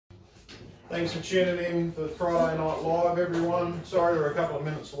Thanks for tuning in for Friday Night Live, everyone. Sorry we're a couple of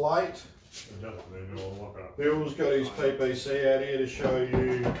minutes late. Bill's got his PPC out here to show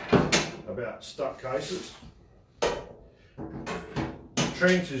you about stuck cases.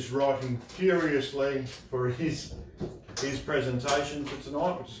 Trent is writing furiously for his presentation for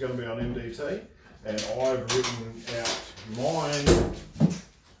tonight, which is going to be on MDT, and I've written out mine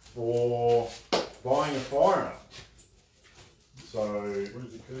for buying a firearm. So,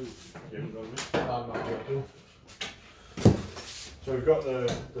 where's the keys? So we've got the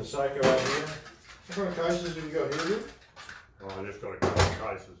Seiko over here. What kind of cases have you got here? Oh, I just got a couple of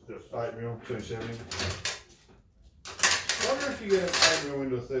cases, just 8mm, 270. I wonder if you get an 8mm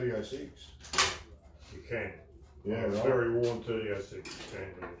into a 30-06. You can. Yeah, it's right. Very warm 30-06. You can.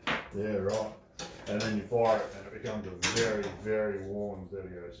 Yeah, right. And then you fire it and it becomes a very, very warm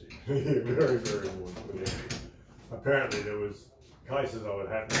 30-06. Very, very warm. Yeah. Apparently there was cases of it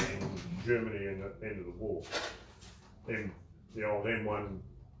happening in Germany in the end of the war. The old M1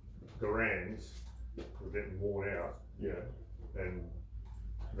 Garands were getting worn out. Yeah. And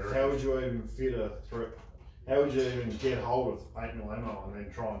how would you even fit how would you even get hold of 8mm ammo and then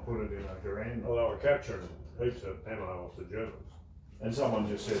try and put it in a Garand? Well, they were capturing heaps of ammo off the Germans. And someone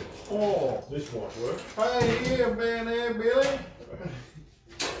just said, oh, this might work. Hey, yeah, man, there, Billy.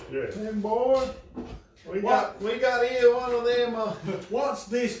 Yeah. Hey, boy. We got here one of them. What's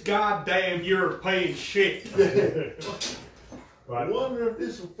this goddamn European shit? I wonder if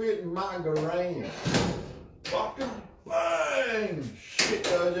this will fit in my Garand. Fucking bang! Shit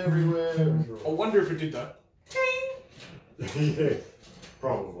goes everywhere. I wonder if it did that. Yeah.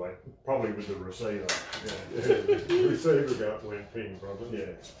 Probably with the receiver. Yeah. The receiver went ping, probably.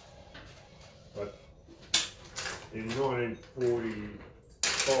 Yeah. But in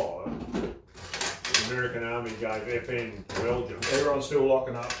 1945, the American Army gave FN to Belgium. Everyone's still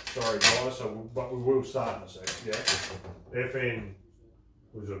locking up. Sorry, guys. But we will start in a second. Yeah. FN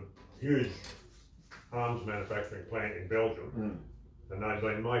was a huge arms manufacturing plant in Belgium, and they've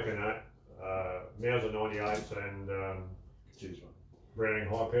been making Mauser 98s and Browning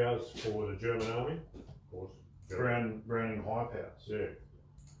high powers for the German army, of course. Browning high powers. Yeah.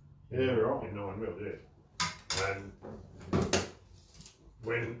 Yeah, right. In 9mm, yeah. And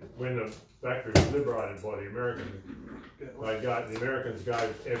when the factory was liberated by the Americans, the Americans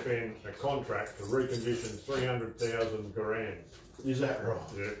gave FN a contract to recondition 300,000 Garands. Is that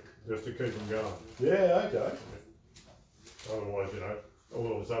right? Yeah, just to keep them going. Yeah, okay. Otherwise,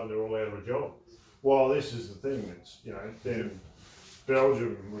 all of a sudden they're all out of a job. Well, this is the thing. It's then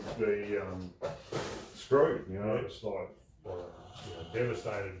Belgium would be screwed. It's like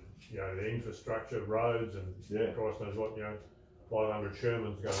devastated. The infrastructure, roads, and Christ knows what. 500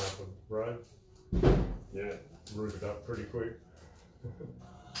 Shermans going up the road. Yeah, rooted up pretty quick.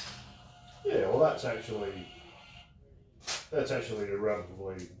 Yeah, well, that's actually a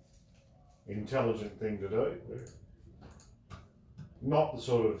relatively intelligent thing to do. Yeah. Not the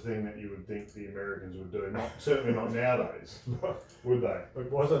sort of thing that you would think the Americans would do. Certainly not nowadays, would they?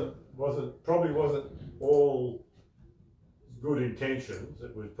 It probably wasn't all good intentions.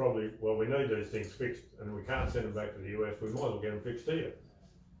 It was probably, well, we need these things fixed and we can't send them back to the US. We might as well get them fixed here.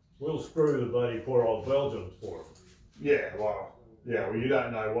 We'll screw the bloody poor old Belgians for them. Yeah, well, you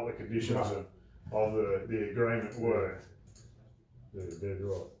don't know what the conditions of the agreement were. Yeah, dead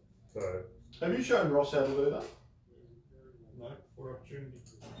right. So, have you shown Ross how to do that? No, for opportunity.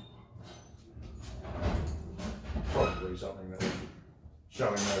 Probably something that we should show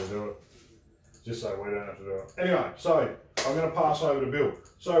him how to do it, just so we don't have to do it. Anyway, so I'm going to pass over to Bill.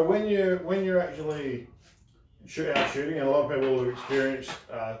 So when you're actually out shooting, and a lot of people have experienced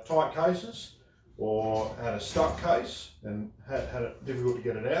tight cases or had a stuck case and had it difficult to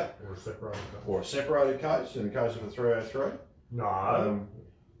get it out, or a separated case in the case of a 303. No.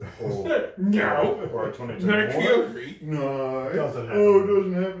 Or a 22. Mercury? No. It doesn't happen. Oh, it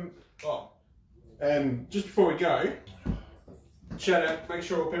doesn't happen. Oh. And just before we go, shout out, make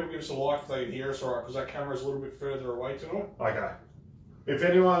sure people give us a like if they can hear us alright, because that camera's a little bit further away tonight. Okay. If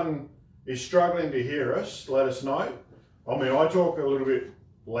anyone is struggling to hear us, let us know. I mean, I talk a little bit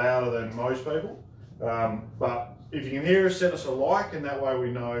louder than most people, but if you can hear us, send us a like, and that way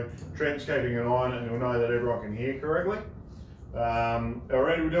we know Trent's keeping an eye on it and we'll know that everyone can hear correctly.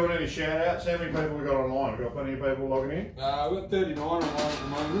 Already, we're doing any shout outs? How many people we got online? We've got plenty of people logging in? We've got 39 online at the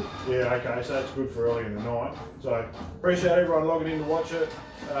moment. Yeah, okay, so that's good for early in the night. So appreciate everyone logging in to watch it.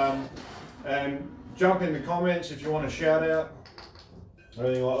 And jump in the comments if you want a shout out,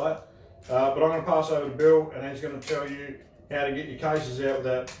 anything like that. But I'm going to pass over to Bill and he's going to tell you how to get your cases out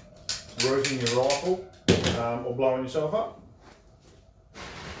without routing your rifle or blowing yourself up.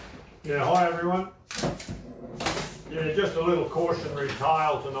 Yeah, hi everyone. Yeah, just a little cautionary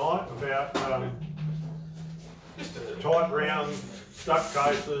tale tonight about tight round, stuck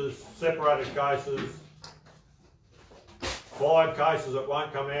cases, separated cases, fired cases that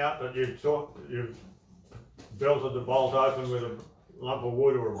won't come out, that you've belted the bolt open with a lump of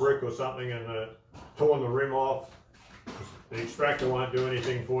wood or a brick or something and torn the rim off. The extractor won't do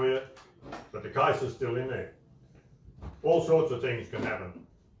anything for you, but the case is still in there. All sorts of things can happen,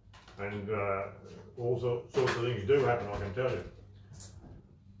 and all sorts of things do happen, I can tell you.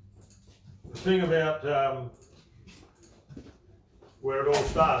 The thing about where it all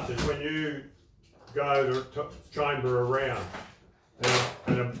starts is when you go to chamber around,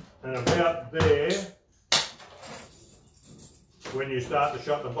 and about there, when you start to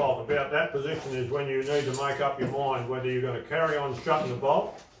shut the bolt, about that position is when you need to make up your mind whether you're going to carry on shutting the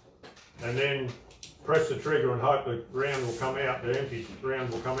bolt and then press the trigger and hope the round will come out, the empty round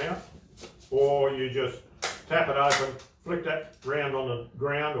will come out, or you just tap it open, flick that round on the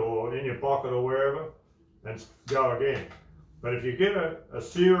ground or in your pocket or wherever and go again. But if you get a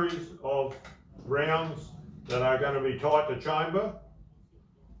series of rounds that are going to be tight to chamber,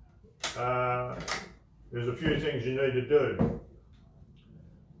 there's a few things you need to do.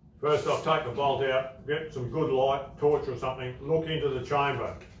 First off, take the bolt out, get some good light, torch or something, look into the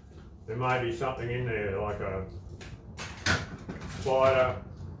chamber. There may be something in there like a spider.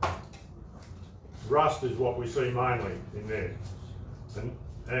 Rust is what we see mainly in there.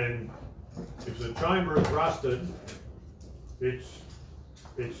 And if the chamber is rusted, it's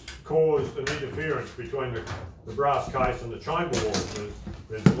caused an interference between the brass case and the chamber walls.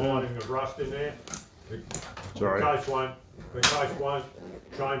 There's a lining of rust in there. The case won't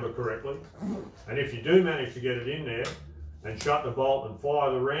chamber correctly. And if you do manage to get it in there and shut the bolt and fire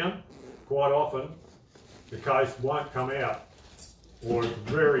the round, quite often the case won't come out, or it's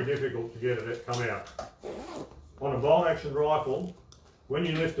very difficult to get it to come out. On a bolt action rifle, when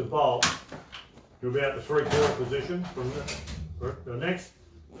you lift the bolt to about the 3/4 position, from the next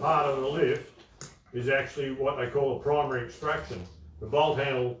part of the lift is actually what they call a primary extraction. The bolt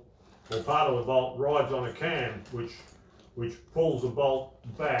handle, or part of the bolt, rides on a cam which pulls the bolt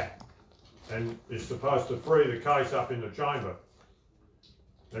back and is supposed to free the case up in the chamber.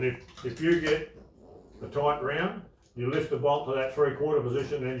 And if you get a tight round, you lift the bolt to that 3/4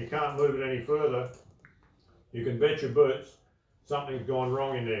 position and you can't move it any further, you can bet your boots something's gone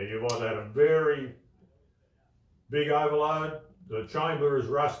wrong in there. You've either had a very big overload, the chamber is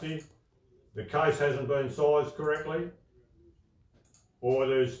rusty, the case hasn't been sized correctly, or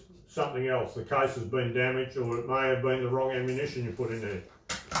there's something else. The case has been damaged, or it may have been the wrong ammunition you put in there.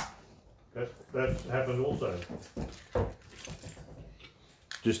 That's happened also.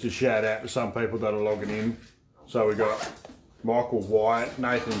 Just a shout out to some people that are logging in. So we got Michael Wyatt,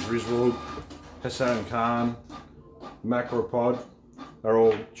 Nathan Griswold, Hassan Khan, Macropod are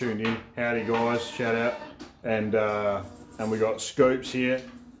all tuned in. Howdy guys, shout out. And we got Scoops here.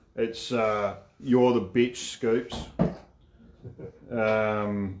 It's You're the Bitch Scoops.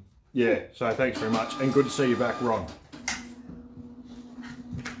 Yeah, so thanks very much, and good to see you back, Ron.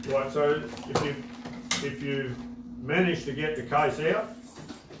 Right, so if you manage to get the case out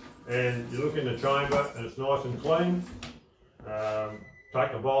and you look in the chamber and it's nice and clean,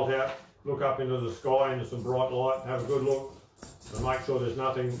 take the bolt out, look up into the sky into some bright light, have a good look and make sure there's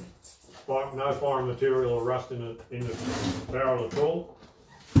nothing, no foreign material or rust in the barrel at all.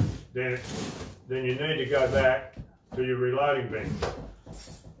 Then you need to go back to your reloading bench.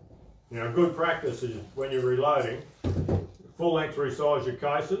 Now, good practice is when you're reloading, full length resize your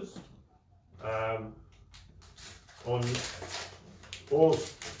cases on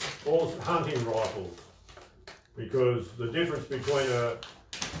all hunting rifles, because the difference between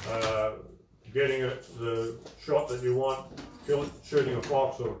getting the shot that you want, shooting a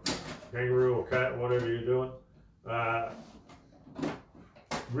fox or kangaroo or cat, whatever you're doing,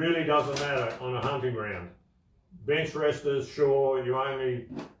 really doesn't matter on a hunting round. Bench resters, sure, you only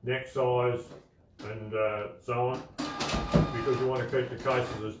neck size and so on, because you want to keep the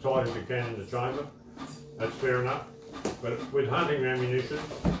cases as tight as you can in the chamber. That's fair enough. But with hunting ammunition,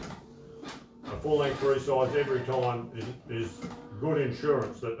 a full length resize every time is good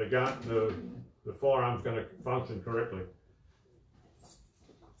insurance that the firearm's going to function correctly.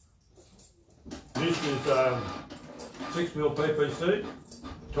 This is 6mm PPC,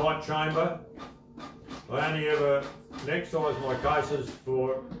 tight chamber. I only ever neck size my cases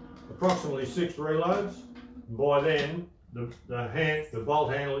for approximately 6 reloads. By then, the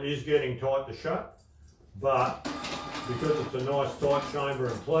bolt handle is getting tight to shut, but because it's a nice tight chamber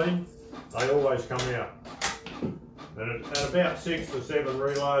and clean, they always come out. And at about 6 or 7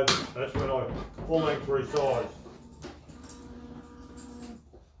 reloads, that's when I full length resize.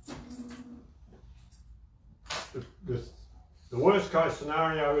 The worst case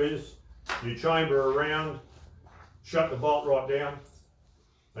scenario is you chamber around, shut the bolt right down,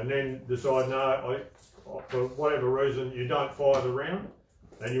 and then decide no, for whatever reason you don't fire the round,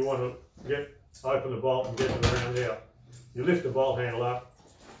 and you want to open the bolt and get the round out. You lift the bolt handle up,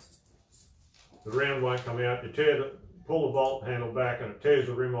 the round won't come out. You pull the bolt handle back, and it tears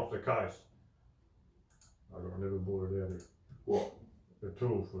the rim off the case. I never bought it out here. What? The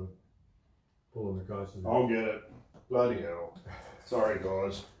tool for pulling the cases. I'll get it. Bloody hell. Sorry,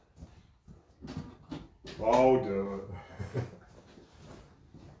 guys. I'll do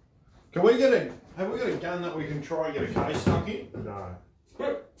it. Have we got a gun that we can try and get a case stuck in? No.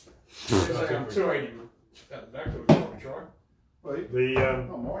 There's a 280 at the back that we can try. Wait. The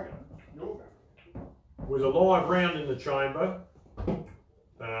Oh, my gun. Your gun. with a live round in the chamber,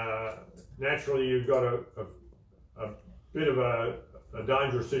 naturally you've got a bit of a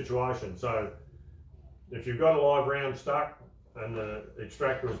dangerous situation. So if you've got a live round stuck and the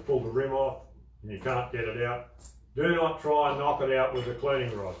extractor has pulled the rim off and you can't get it out, do not try and knock it out with the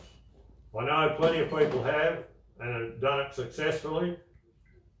cleaning rods. I know plenty of people have and have done it successfully.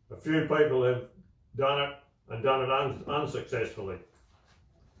 A few people have done it and done it unsuccessfully.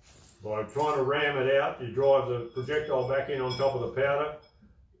 By trying to ram it out, you drive the projectile back in on top of the powder,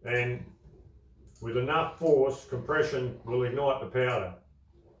 and with enough force, compression will ignite the powder.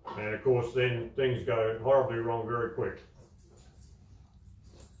 And of course then things go horribly wrong very quick.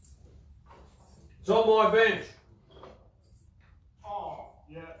 It's on my bench. Oh,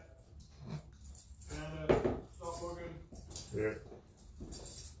 yeah. Found it. Stop looking. Yeah.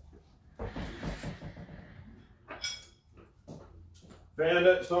 Found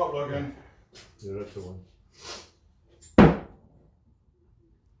it. Stop looking. Yeah, that's the one.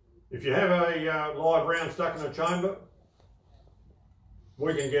 If you have a live round stuck in a chamber,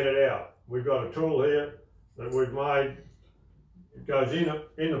 we can get it out. We've got a tool here that we've made. It goes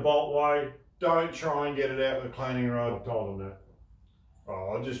in the bolt way. Don't try and get it out with a cleaning rod. I've told them that.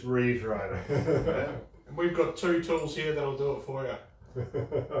 Oh, I'll just reiterate it. And we've got 2 tools here that'll do it for you.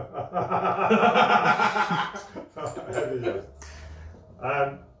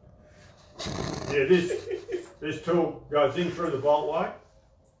 Yeah, this tool goes in through the boltway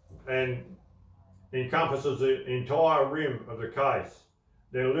and encompasses the entire rim of the case.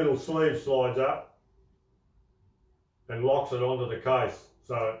 Then a little sleeve slides up and locks it onto the case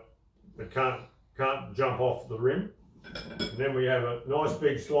so it can't jump off the rim. And then we have a nice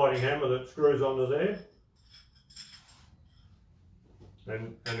big sliding hammer that screws onto there.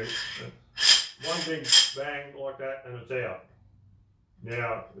 And one big bang like that and it's out.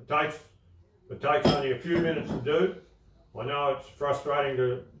 Now it takes only a few minutes to do. I know it's frustrating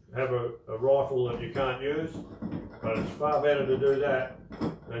to have a rifle that you can't use, but it's far better to do that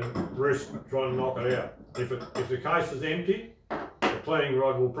than risk trying to knock it out. If the case is empty, the cleaning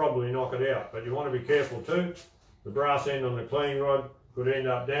rod will probably knock it out, but you want to be careful too. The brass end on the cleaning rod could end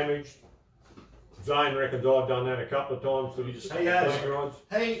up damaged. Zaine reckons I've done that a couple of times to cleaning rods.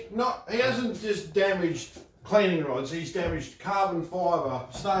 He hasn't just damaged cleaning rods, he's damaged carbon fibre,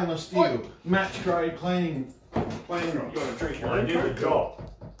 stainless steel, match grade cleaning rods. You got to drink your I own did the Coke.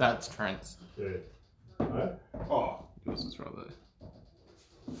 job. That's Trent's. Yeah. Right? Oh, Yours is right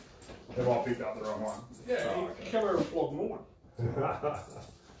there. have I picked up the wrong one? Yeah, Oh, you okay. come over and flog more.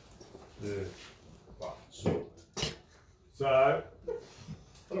 Yeah. Well, so, So, I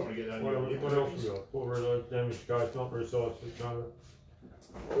don't want to get that what in else we got? What were those damaged case, not resized chamber?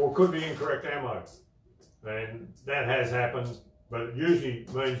 Or could be incorrect ammo. And that has happened, but it usually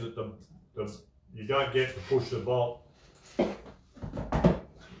means that you don't get to push the bolt.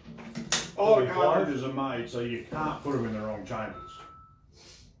 All the cartridges are made so you can't put them in the wrong chambers.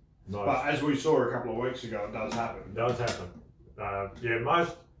 But as we saw a couple of weeks ago, it does happen. It does happen. Yeah,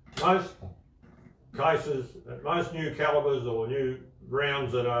 most cases, most new calibers or new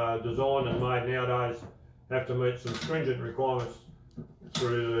rounds that are designed and made nowadays have to meet some stringent requirements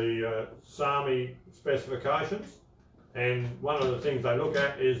through the SAMI specifications. And one of the things they look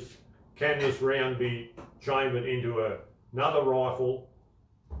at is, can this round be chambered into another rifle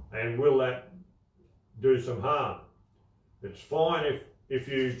and will that do some harm? It's fine if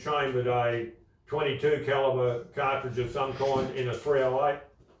you chambered a 22 caliber cartridge of some kind in a 308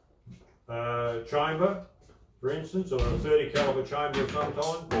 chamber, for instance, or a 30 caliber chamber of some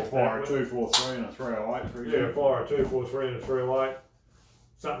kind. Or fire a 243 and a 308, for example. Yeah, fire a 243 and a 308,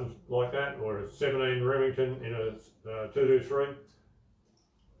 something like that, or a 17 Remington in a 223.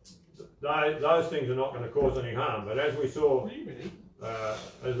 those things are not going to cause any harm. But as we saw,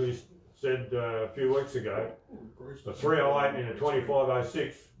 as we said a few weeks ago, the 308 and the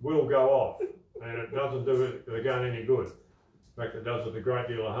 2506 will go off, and it doesn't do the gun any good. In fact, it does it a great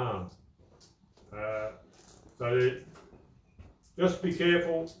deal of harm. So just be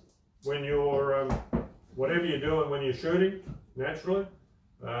careful when you're, whatever you're doing when you're shooting, naturally.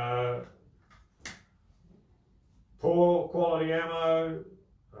 Poor quality ammo,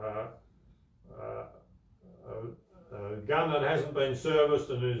 a gun that hasn't been serviced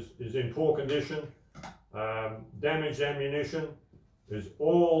and is in poor condition, damaged ammunition is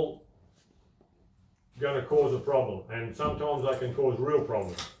all going to cause a problem, and sometimes they can cause real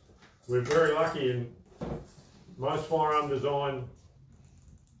problems. We're very lucky in most firearm design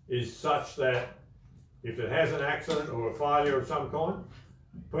is such that if it has an accident or a failure of some kind,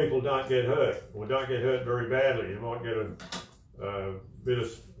 people don't get hurt, or don't get hurt very badly. You might get a bit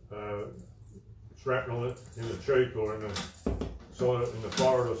of shrapnel in the cheek or in the side, in the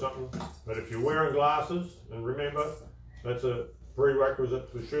forehead or something. But if you're wearing glasses, and remember, that's a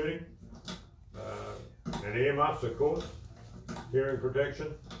prerequisite for shooting, and earmuffs, of course, hearing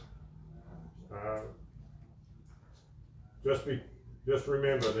protection. Just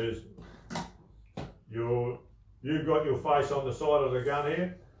remember, you've got your face on the side of the gun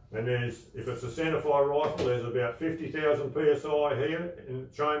here, and if it's a centerfire rifle, there's about 50,000 psi here in the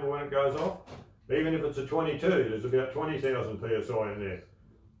chamber when it goes off. Even if it's a 22, there's about 20,000 psi in there.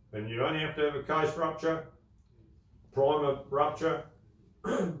 And you only have to have a case rupture, primer rupture.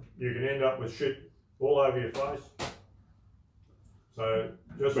 You can end up with shit all over your face. So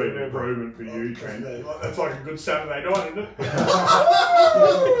just Big remember. improvement for you, Trent. That's like a good Saturday night, isn't it?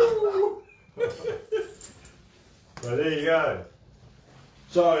 So there you go.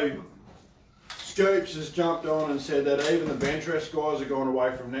 So, Scoops has jumped on and said that even the bench rest guys are going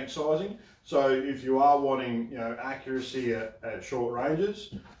away from neck sizing. So if you are wanting, accuracy at short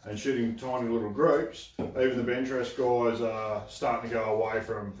ranges and shooting tiny little groups, even the bench rest guys are starting to go away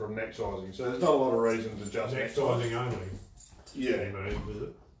from neck sizing. So there's not a lot of reason to just Neck sizing only. Yeah. Is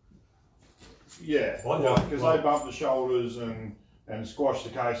it? Yeah. Because they bump the shoulders and squash the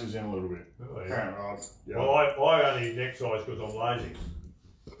cases in a little bit. Oh, yeah. Apparently, yeah. Well, I only neck size because I'm lazy.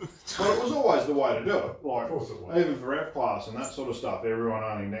 Well, it was always the way to do it. Like, Of course it was. even for F class and that sort of stuff, everyone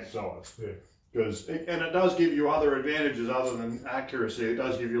only neck size. Yeah. Because and it does give you other advantages other than accuracy. It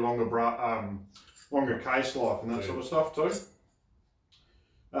does give you longer case life and that sort of stuff too.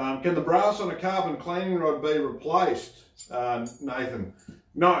 Can the brass on a carbon cleaning rod be replaced, Nathan?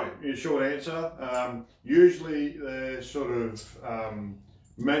 No, is short answer. Usually they're sort of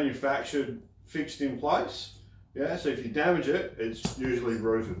manufactured, fixed in place. Yeah, so if you damage it, it's usually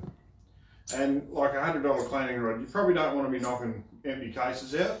rooted. And like $100 cleaning rod, you probably don't want to be knocking empty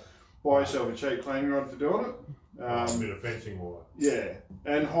cases out. Buy yourself a cheap cleaning rod for doing it. A bit of fencing wire. Yeah,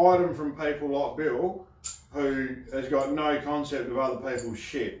 and hide them from people like Bill, who has got no concept of other people's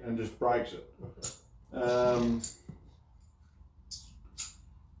shit and just breaks it.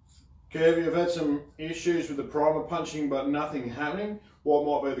 Kev, you've had some issues with the primer punching but nothing happening. What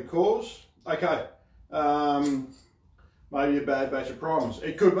might be the cause? Okay, maybe a bad batch of primers.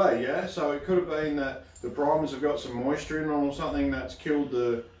 It could be, yeah. So it could have been that the primers have got some moisture in them or something that's killed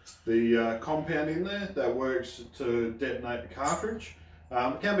the compound in there that works to detonate the cartridge.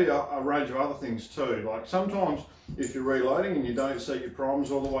 It can be a range of other things too. Like sometimes if you're reloading and you don't set your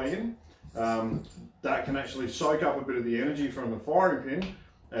primers all the way in, that can actually soak up a bit of the energy from the firing pin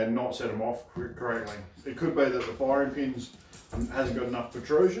and not set them off correctly. It could be that the firing pins hasn't got enough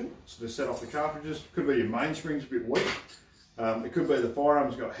protrusion to set off the cartridges. It could be your mainspring's a bit weak. It could be the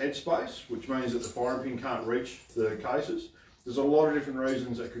firearm's got headspace, which means that the firing pin can't reach the cases. There's a lot of different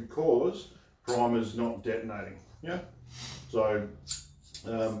reasons that could cause primers not detonating. Yeah. So,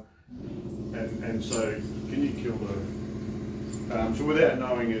 and so can you kill the? So without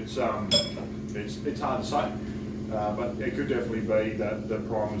knowing, it's hard to say, but it could definitely be that the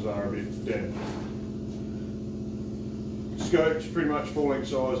primers are a bit dead. Scope's pretty much full length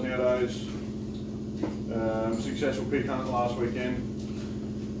size nowadays. Successful pig hunt last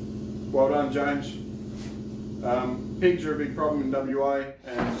weekend. Well done, James. Pigs are a big problem in WA,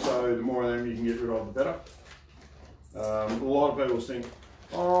 and so the more of them you can get rid of, the better. A lot of people think,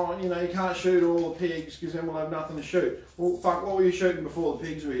 oh, you can't shoot all the pigs because then we'll have nothing to shoot. Well, fuck, what were you shooting before the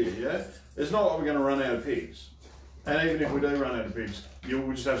pigs were here, yeah? It's not like we're going to run out of pigs. And even if we do run out of pigs,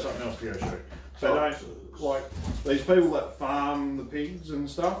 we'll just have something else to go shoot. So don't, like, these people that farm the pigs and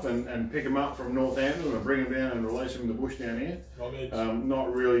stuff and pick them up from Northampton and bring them down and release them in the bush down here,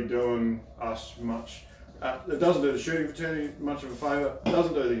 not really doing us much It doesn't do the shooting fraternity much of a favour.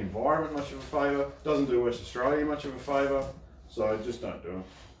 Doesn't do the environment much of a favour. Doesn't do West Australia much of a favour. So just don't do it.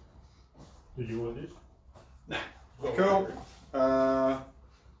 Did you want this? Nah. Cool.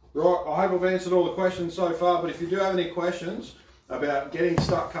 Right, I hope I've answered all the questions so far, but if you do have any questions about getting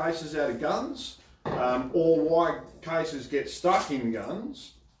stuck cases out of guns, or why cases get stuck in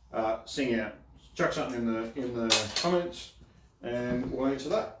guns, sing out. Chuck something in the comments and we'll answer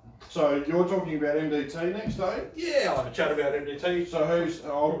that. So you're talking about MDT next, Dave? Yeah, I'll have a chat about MDT. So who's...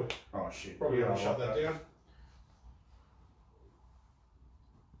 Oh shit. Probably Yeah, going to I shut like that down.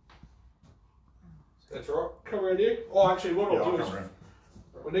 That's right. Come around here. Oh, actually, what I'll do is...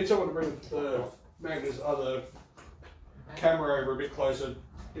 We need someone to bring the Magna's other camera over a bit closer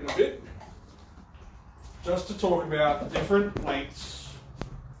in a bit. Just to talk about different lengths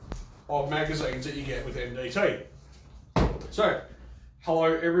of magazines that you get with MDT. So, hello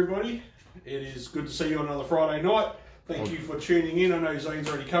everybody. It is good to see you on another Friday night. Thank you for tuning in. I know Zaine's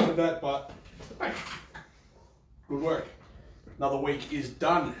already covered that, but hey, good work. Another week is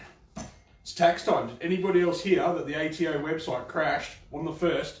done. It's tax time. Did anybody else hear that the ATO website crashed on the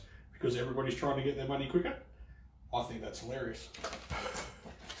 1st because everybody's trying to get their money quicker? I think that's hilarious.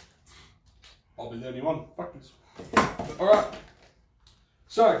 I'll be the only one. Fuck this. Alright.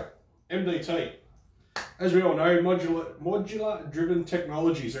 So, MDT. As we all know, Modular Driven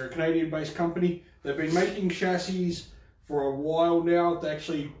Technologies are a Canadian-based company. They've been making chassis for a while now. They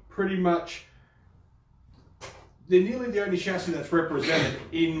actually pretty much... They're nearly the only chassis that's represented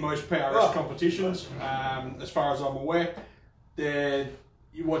in most PRS competitions, as far as I'm aware.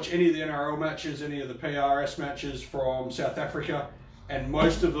 You watch any of the NRL matches, any of the PRS matches from South Africa, and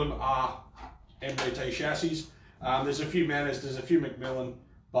most of them are MDT chassis. There's a few Manners, there's a few Macmillan,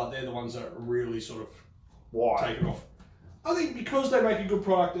 but they're the ones that are really sort of taken off. I think because they make a good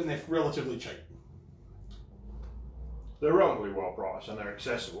product and they're relatively cheap. They're relatively well priced and they're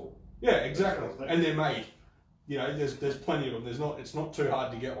accessible. Yeah, exactly. And they're made. You know, there's plenty of them. It's not too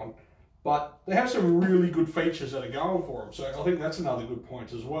hard to get one, but they have some really good features that are going for them. So I think that's another good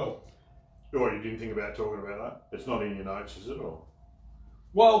point as well. Oh, you didn't think about talking about that? It's not in your notes, is it? Or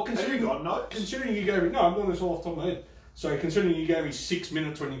well, have you got notes? Considering you gave me I'm doing this all off the top of my head. So considering you gave me 6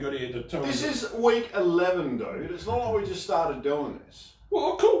 minutes when you got here to tell me this is week 11, dude. It's not like we just started doing this.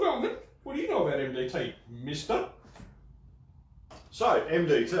 Well, cool, go on then. What do you know about MDT, Mister? So,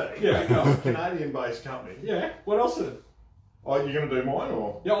 MDT, yeah, Canadian-based company. Yeah, what else is it? Oh, you're going to do mine,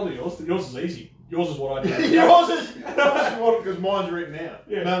 or? Yeah, I'll do yours. Yours is easy. Yours is what I do. Yours is because mine's written out.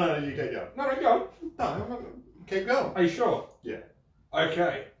 Yeah. No, you keep going. No, go on. No, keep going. Are you sure? Yeah.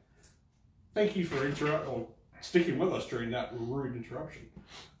 Okay. Thank you for sticking with us during that rude interruption.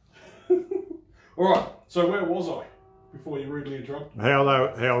 Alright, so where was I before you rudely interrupted? How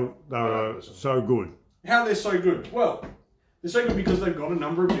they were so good. How they're so good? Well, they're so good because they've got a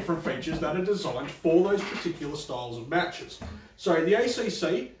number of different features that are designed for those particular styles of matches. So the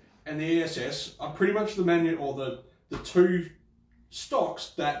ACC and the ESS are pretty much the the two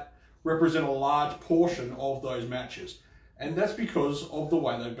stocks that represent a large portion of those matches. And that's because of the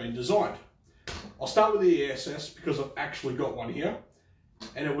way they've been designed. I'll start with the ESS because I've actually got one here.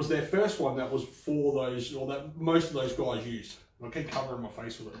 And it was their first one that was for those, or that most of those guys used. I keep covering my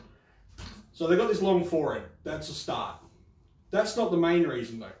face with it. So they've got this long forehead. That's a start. That's not the main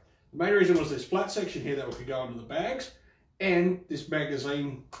reason though. The main reason was this flat section here that could go into the bags, and this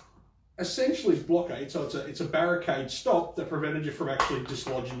magazine essentially is blockade, so it's a barricade stop that prevented you from actually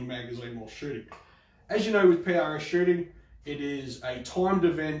dislodging your magazine while shooting. As you know, with PRS shooting, it is a timed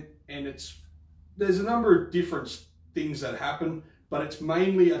event, and there's a number of different things that happen, but it's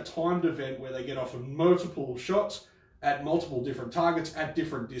mainly a timed event where they get off of multiple shots at multiple different targets at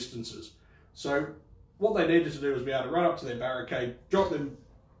different distances. So what they needed to do was be able to run up to their barricade, drop their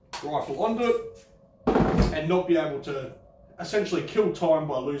rifle onto it, and not be able to essentially kill time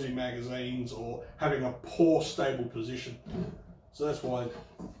by losing magazines or having a poor stable position. So that's why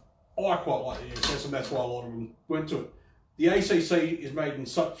I quite like the ESS, and that's why a lot of them went to it. The ACC is made in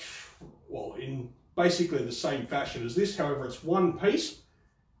in basically the same fashion as this. However, it's one piece,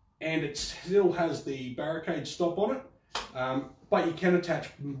 and it still has the barricade stop on it, but you can attach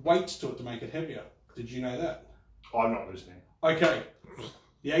weights to it to make it heavier. Did you know that? I'm not listening. Okay.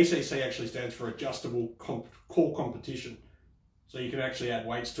 The ACC actually stands for Adjustable Core Competition. So you can actually add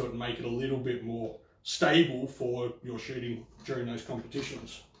weights to it and make it a little bit more stable for your shooting during those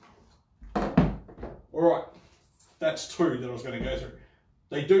competitions. Alright, that's two that I was going to go through.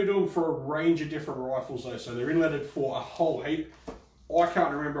 They do them for a range of different rifles though, so they're inletted for a whole heap. I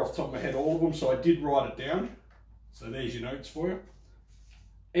can't remember off the top of my head all of them, so I did write it down. So there's your notes for you.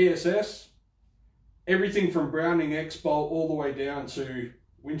 ESS, everything from Browning X-Bolt all the way down to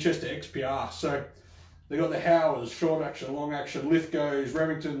Winchester XPR. So they got the Howers, short action, long action, Lithgows,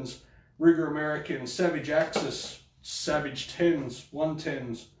 Remingtons, Ruger Americans, Savage Axis, Savage 10s,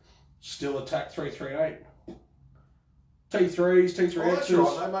 110s, Still Attack 338. T3s, T3Xs. Well, that's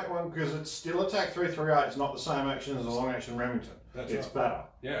right. They make one because it's Still Attack 338. It's not the same action as a long action Remington. It's better.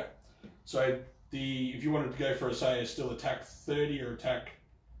 Yeah. So if you wanted to go for a Still Attack 30 or Attack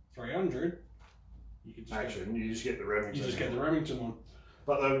 300, you could just you just get the Remington. You just get the Remington one.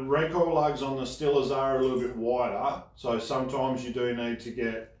 But the recoil lugs on the Stillers are a little bit wider, so sometimes you do need to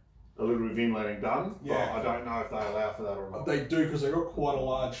get a little bit of inletting done. Yeah. But I don't know if they allow for that or not. They do, because they've got quite a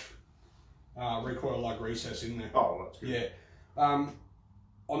large recoil lug recess in there. Oh, that's good. Yeah.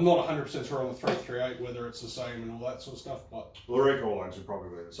 I'm not 100% sure on the 338 whether it's the same and all that sort of stuff, but... Well, the recoil lugs are probably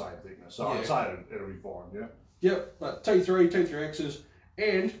the same thickness, so I'd say it'll be fine, yeah? Yep, but T3, T3Xs,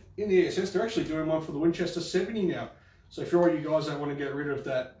 and in the ESS, they're actually doing one for the Winchester 70 now. So if you're all you guys that want to get rid of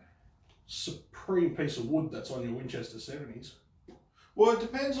that supreme piece of wood that's on your Winchester 70s... Well, it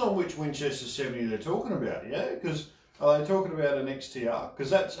depends on which Winchester 70 they're talking about, yeah? Because are they talking about an XTR? Because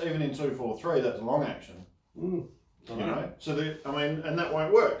that's, even in 243, that's a long action. You know, so and that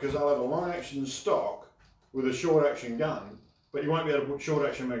won't work because they'll have a long action stock with a short action gun, but you won't be able to put short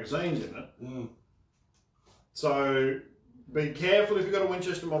action magazines in it. So be careful if you've got a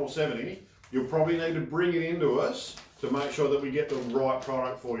Winchester Model 70. You'll probably need to bring it into us to make sure that we get the right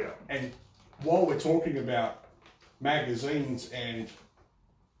product for you. And while we're talking about magazines and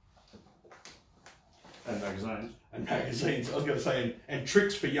magazines, I was going to say, and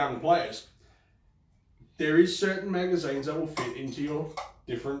tricks for young players. There is certain magazines that will fit into your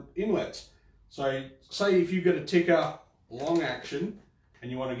different inlets. So say if you've got a ticker long action and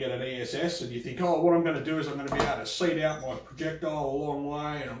you want to get an ESS and you think, oh, what I'm going to do is I'm going to be able to seat out my projectile a long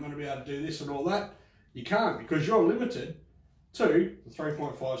way and I'm going to be able to do this and all that. You can't, because you're limited to the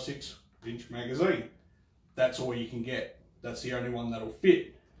 3.56 inch magazine. That's all you can get. That's the only one that'll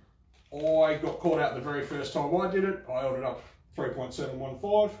fit. I got caught out the very first time I did it. I ordered up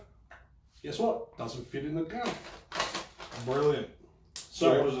 3.715. Guess what? Doesn't fit in the gun. Brilliant.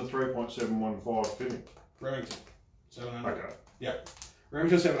 So what does a 3.715 fit in? Remington 700. Okay. Yep.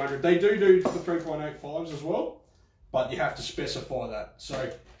 Remington 700. They do the 3.85s as well, but you have to specify that. So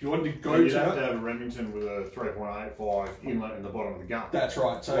if you wanted to go to you'd have to have a Remington with a 3.85 inlet in the bottom of the gun. That's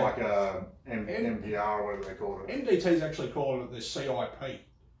right. So like a MPR or whatever they call it. NDT's actually calling it the CIP.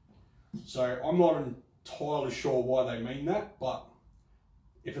 So I'm not entirely sure why they mean that, but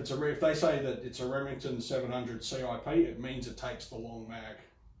if they say that it's a Remington 700 CIP, it means it takes the long mag.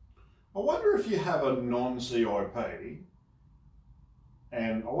 I wonder if you have a non-CIP,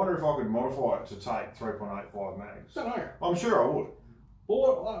 and I wonder if I could modify it to take 3.85 mags. I don't know. I'm sure I would.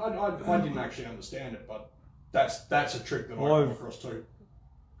 Well, I didn't actually understand it, but that's a trick that I come across too.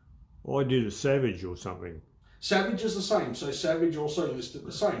 I did a Savage or something. Savage is the same, so Savage also listed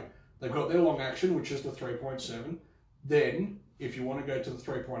the same. They've got their long action, which is the 3.7. Then, if you want to go to the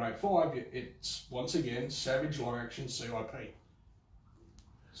 3.85, it's once again Savage long action CIP.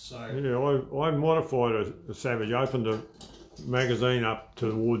 So yeah, I modified a Savage. I opened the magazine up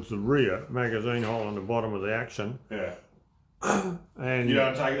towards the rear, magazine hole on the bottom of the action. Yeah. And you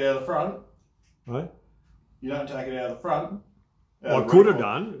don't take it out of the front. Right? You don't take it out of the front. I could have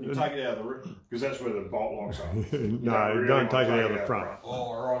done. You take it out of the rear because that's where the bolt locks are. No, you don't take it out of the front.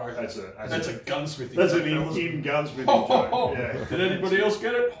 Oh, right. That's a gunsmithing. That's an in gunsmithing joke. Yeah. Did anybody else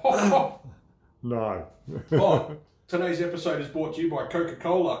get it? No. Oh, today's episode is brought to you by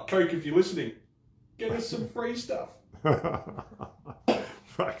Coca-Cola. Coke, if you're listening, get us some free stuff.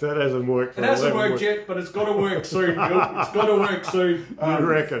 Fuck, that hasn't worked for It hasn't worked yet, but it's got to work soon, Bill. It's got to work soon. You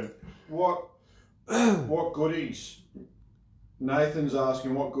reckon? What goodies? Nathan's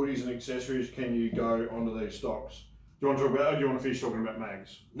asking what goodies and accessories can you go onto these stocks? Do you want to talk about? Or do you want to finish talking about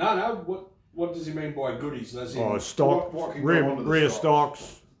mags? No. What does he mean by goodies? As in, stock, what can go onto the rear stocks?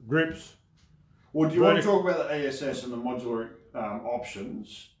 stocks, grips. Well, do you want to talk about the ESS and the modular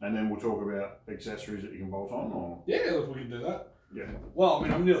options, and then we'll talk about accessories that you can bolt on? Or yeah, we can do that. Yeah. Well, I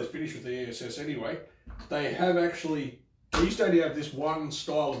mean, I'm nearly finished with the ESS anyway. They have actually. They used to only have this one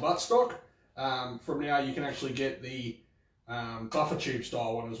style of buttstock. From now, you can actually get the buffer tube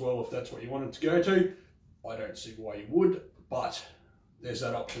style one as well if that's what you wanted to go to. I don't see why you would, but there's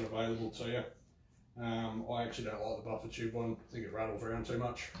that option available to you. I actually don't like the buffer tube one. I think it rattles around too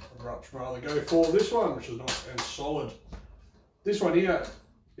much. I'd much rather go for this one, which is nice and solid. This one here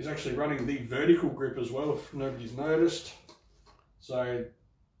is actually running the vertical grip as well, if nobody's noticed. So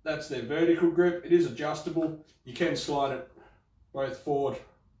that's their vertical grip. It is adjustable. You can slide it both forward,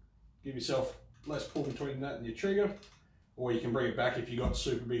 give yourself less pull between that and your trigger, or you can bring it back if you got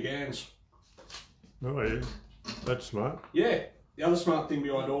super big hands. Oh yeah, that's smart. Yeah, the other smart thing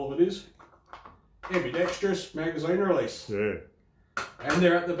behind all of it is ambidextrous magazine release. Yeah. And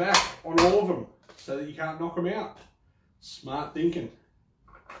they're at the back on all of them, so that you can't knock them out. Smart thinking.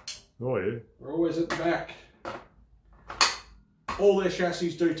 Oh yeah. They're always at the back. All their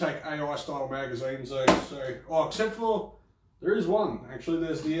chassis do take AI style magazines though, so, oh, except for, there is one, actually,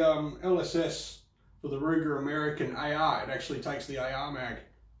 there's the LSS for the Ruger American AR, it actually takes the AR mag.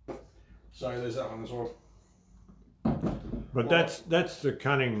 So there's that one as well. But that's the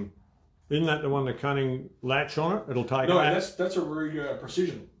cunning, isn't that the one, the cunning latch on it? It'll take No, that? that's a Ruger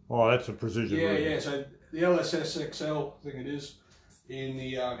Precision. Oh, that's a precision. Yeah, Ruger. yeah, so the LSS XL, I think it is, in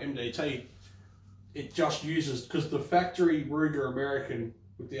the MDT, it just uses, because the factory Ruger American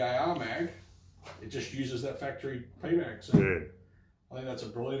with the AR mag, it just uses that factory PMag. So Yeah. I think that's a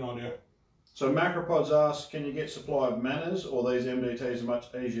brilliant idea. So Macropods asks, can you get supply of manners, or these MDTs are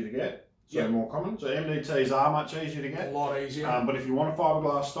much easier to get? So Yeah. more common. So MDTs are much easier to A get. lot easier. But if you want a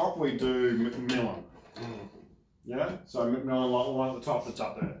fiberglass stock, we do Macmillan. Yeah, so Macmillan, like the one at the top that's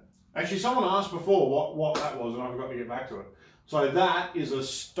up there. Actually, someone asked before what that was, and I forgot to get back to it. So that is a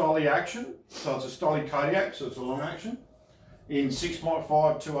Stolly action. So it's a Stolly Kodiak, so it's a long action in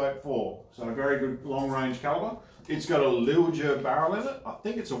 6.5 284. So a very good long range caliber. It's got a Luger barrel in it. I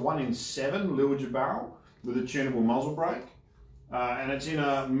think it's a 1 in 7 Luger barrel with a tunable muzzle brake. And it's in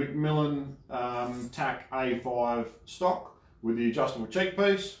a Macmillan TAC A5 stock with the adjustable cheek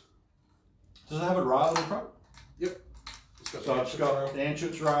piece. Does it have a rail in the front? Yep. So it's got the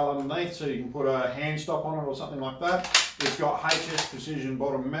Anschutz rail underneath, so you can put a hand stop on it or something like that. It's got HS Precision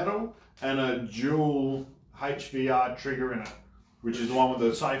bottom metal and a dual HVR trigger in it, which is the one with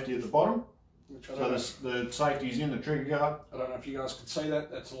the safety at the bottom. So the safety's in the trigger guard. I don't know if you guys can see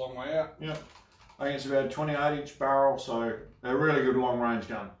that. That's a long way out. Yeah. I think it's about a 28-inch barrel, so a really good long-range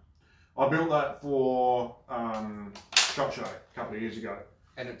gun. I built that for SHOT Show a couple of years ago.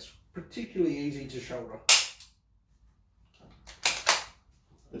 And it's particularly easy to shoulder.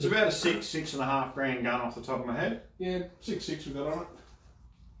 It's about a $6.5 grand gun off the top of my head. Yeah, 6.6 we got on it.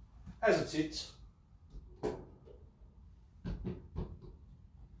 As it sits.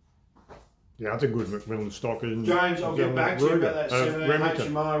 Yeah, that's a good Macmillan stock, isn't it? James, I'll get back to you about that 17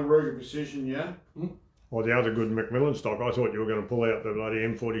 Remington. HMO Ruger Precision, yeah? Or the other good Macmillan stock, I thought you were going to pull out the bloody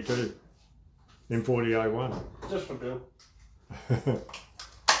M42, M40A1. Just for Bill. The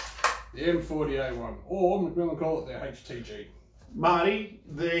M40A1. Or Macmillan call it their HTG. Marty,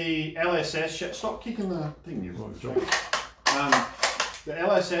 the LSS, stop kicking the thing, you the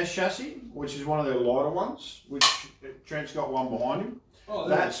LSS chassis, which is one of their lighter ones, which Trent's got one behind him. Oh,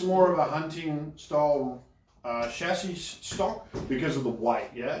 that's more of a hunting style chassis stock because of the weight,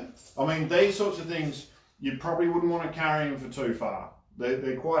 yeah? I mean, these sorts of things, you probably wouldn't want to carry them for too far.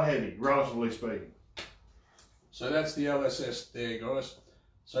 They're quite heavy, relatively speaking. So that's the LSS there, guys.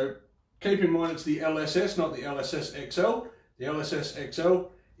 So keep in mind it's the LSS, not the LSS XL. The LSS XL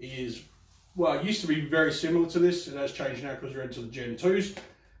is, well, it used to be very similar to this. It has changed now because we're into the Gen 2s,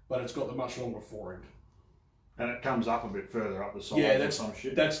 but it's got the much longer forend. And it comes up a bit further up the side. Yeah, or some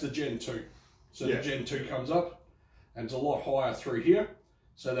shit. that's the Gen 2. So Yeah. the Gen 2 comes up and it's a lot higher through here,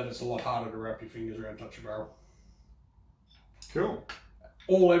 so that it's a lot harder to wrap your fingers around, touch your barrel. Cool.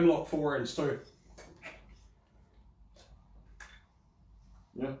 All M-lock forends too.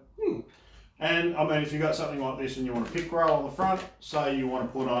 Yeah. And I mean, if you've got something like this and you want a pick rail on the front, say you want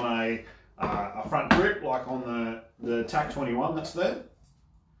to put on a front grip like on the TAC 21 that's there,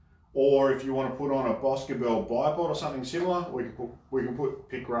 or if you want to put on a Boscobel bipod or something similar, we can put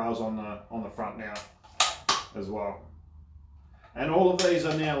pick rails on the front now as well. And all of these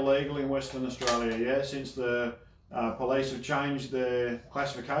are now legal in Western Australia, yeah, since the police have changed their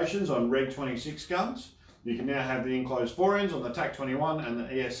classifications on Reg 26 guns. You can now have the enclosed forends on the TAC 21 and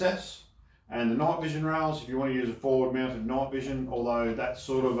the ESS, and the night vision rails if you want to use a forward mounted night vision, although that's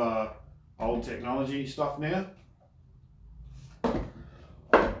sort of old technology stuff now.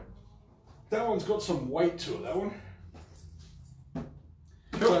 That one's got some weight to it, that one.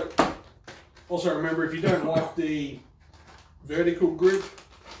 Cool. So, also remember, if you don't like the vertical grip,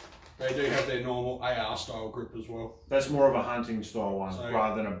 they do have their normal AR style grip as well. That's more of a hunting style one So,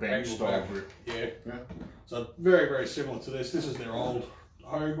 rather than a bench angle style back. grip. Yeah. Yeah. So very, very similar to this. This is their old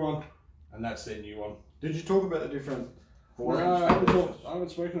Hogue one, and that's their new one. Did you talk about the different forends? No, I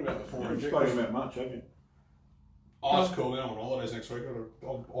haven't spoken about the You forend haven't yet. spoken about much, have you? Oh, it's cool. Now I'm on holidays next week.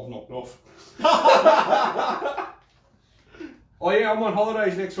 I've knocked off. Oh yeah, I'm on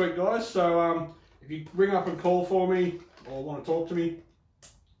holidays next week, guys. So if you ring up and call for me or want to talk to me,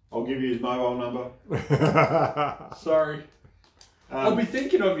 I'll give you his mobile number. Sorry. I'll be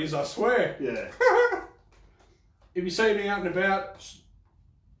thinking of you, I swear. Yeah. If you see me out and about,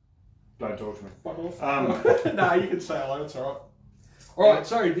 Don't talk to me. fuck off. Nah, you can say hello, it's alright. Alright,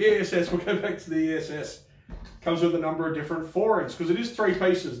 so the ESS, we'll go back to the ESS. Comes with a number of different forends, because it is 3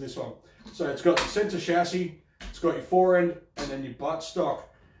 pieces, this one. So it's got the centre chassis, it's got your forend, and then your butt stock.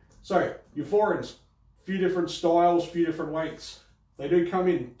 So, your forends, a few different styles, a few different lengths. They do come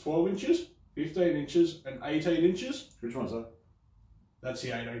in 12 inches, 15 inches, and 18 inches. Which one's that? That's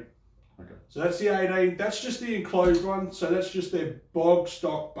the 18. Okay. So that's the 18. That's just the enclosed one. So that's just their bog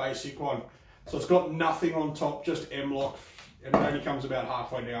stock basic one. So it's got nothing on top, just M-lock, and it only comes about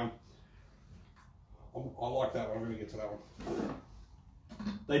halfway down. I like that one. I'm going to get to that one.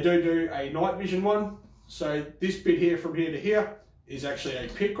 They do a night vision one. So this bit here, from here to here, is actually a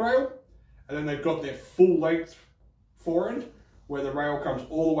pick rail, and then they've got their full length forend, where the rail comes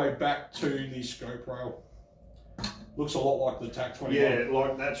all the way back to the scope rail. Looks a lot like the TAC 21. Yeah,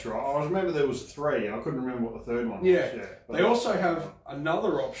 like that's right. I remember there was 3. I couldn't remember what the third one was. Yeah. But They also have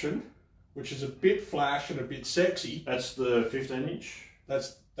another option, which is a bit flash and a bit sexy. That's the 15-inch.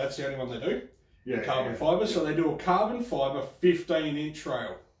 That's the only one they do. Yeah. Carbon fibre. So they do a carbon fibre 15-inch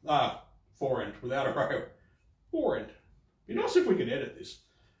rail. Forend without a rail. Forend. Be nice if we could edit this.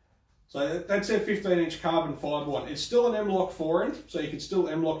 So that's their 15-inch carbon fibre one. It's still an M-lock forend, so you can still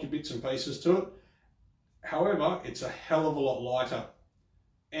M-lock your bits and pieces to it. However, it's a hell of a lot lighter,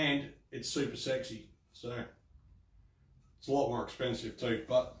 and it's super sexy. So it's a lot more expensive too.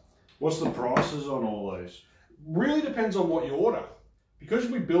 But What's the prices on all these? really depends on what you order. Because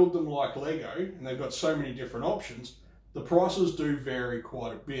we build them like Lego, and they've got so many different options, the prices do vary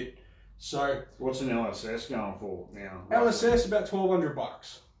quite a bit. So What's an LSS going for now? LSS about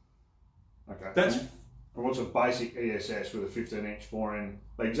 $1,200. Okay. That's And what's a basic ESS with a 15-inch forend?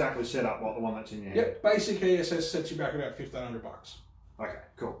 They exactly set up like the one that's in your head. Yep, basic ESS sets you back about $1,500. Okay,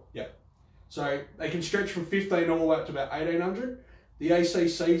 cool. Yep. So they can stretch from 15 all the way up to about 1,800. The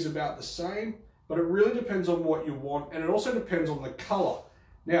ACC is about the same, but it really depends on what you want, and it also depends on the colour.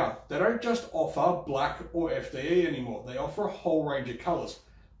 Now, they don't just offer black or FDE anymore. They offer a whole range of colours.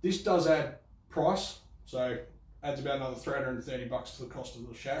 This does add price, so adds about another $330 to the cost of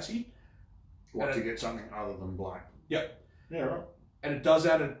the chassis. What, to get something other than black? Yep. Yeah, right. And it does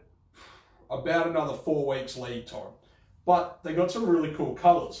add about another 4 weeks lead time. But they got some really cool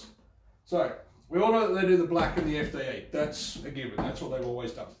colours. So, we all know that they do the black and the FDE. That's a given. That's what they've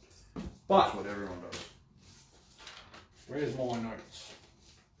always done. But, That's what everyone does. where's my notes?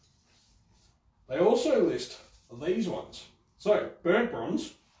 They also list these ones. So, burnt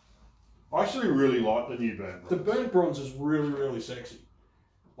bronze. I actually really like the new burnt The bronze. burnt bronze is really, really sexy.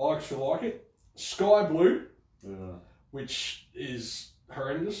 I actually like it. Sky blue, Yeah. which is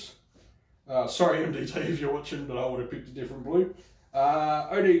horrendous. Sorry, MDT, if you're watching, but I would have picked a different blue.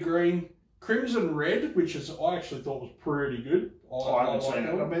 OD green, crimson red, which is I actually thought was pretty good. I haven't like seen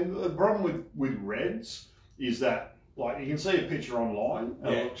that it. I one. mean, the problem with reds is that, like, you can see a picture online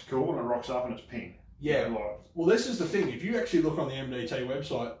and Yeah. it looks cool and it rocks up and it's pink. Yeah. Like, Well, this is the thing. If you actually look on the MDT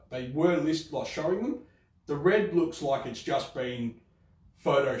website, they were showing them. The red looks like it's just been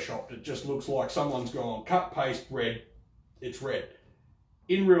photoshopped. It just looks like someone's gone cut, paste, red. It's red.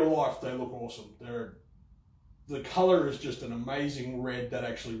 In real life, they look awesome. The colour is just an amazing red that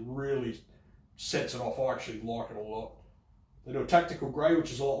actually really sets it off. I actually like it a lot. They do a tactical grey,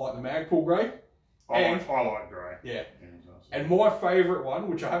 which is a lot like the Magpul grey. I like grey. Yeah. And my favourite one,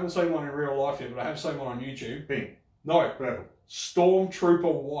 which I haven't seen one in real life yet, but I have seen one on YouTube. Pink. No, Purple.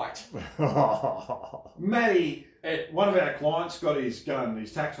 Stormtrooper white. Matty, one of our clients got his gun,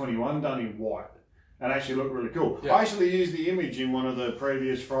 his TAC 21 done in white, and actually looked really cool. Yeah. I actually used the image in one of the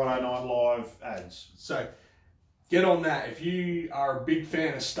previous Friday Night Live ads. So, get on that. If you are a big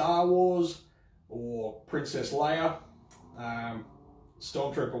fan of Star Wars or Princess Leia,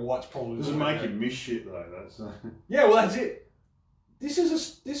 Stormtrooper white's probably Doesn't make you miss shit though. That's Yeah, well, that's it. This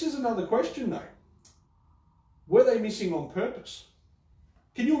is another question though. Were they missing on purpose?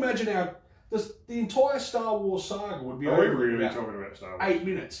 Can you imagine how the entire Star Wars saga would be Are we over in really about talking about Star Wars? 8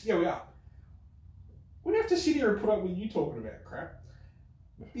 minutes? Yeah, we are. We'd have to sit here and put up with you talking about crap.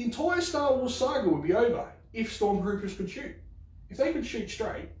 The entire Star Wars saga would be over if Stormtroopers could shoot. If they could shoot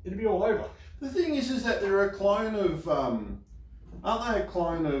straight, it'd be all over. The thing is that they're a clone of, aren't they a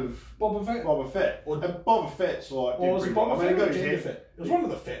clone of Boba Fett. Boba Fett? Or- And Boba Fett's like, Or was it Boba I mean, Fett he got or his Jango head, Fett? It was one of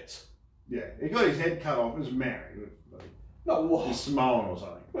the Fetts. yeah, he got his head cut off. It was Mary. No, well, He's Samoan or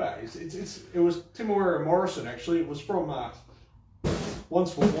something. well, it was Timora Morrison actually. It was from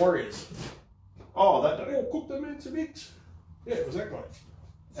Once Were Warriors. Oh, that dude. Oh, cook them into bits. Yeah, it was that guy.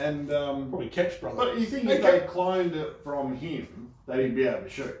 And Probably Kep's brother. but you think if they cloned it from him, they'd be able to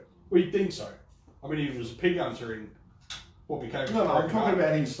shoot? Well, you'd think so. I mean, he was a pig hunter in what became... No, I'm talking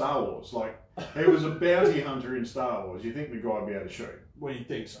about in Star Wars. Like, he was a bounty hunter in Star Wars. You think the guy would be able to shoot? Well, you'd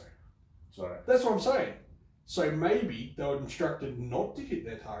think so. So That's what I'm saying. So maybe they were instructed not to hit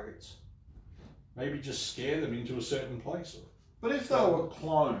their targets. Maybe just scare them into a certain place. But if they were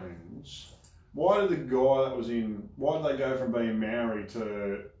clones, why did the guy that was in... Why did they go from being Maori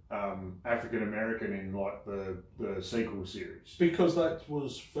to African American in, like, the sequel series? Because that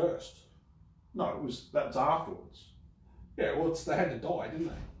was first. No, that's afterwards. Yeah, well, they had to die, didn't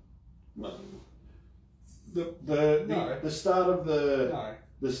they? No. No. The start of the... No.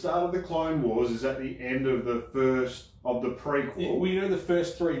 The start of the Clone Wars is at the end of the first of the prequel. We know the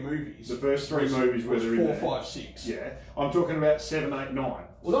first three movies. The first three movies where they're in 4, there. 5, 6. Yeah, I'm talking about 7, 8, 9. Well,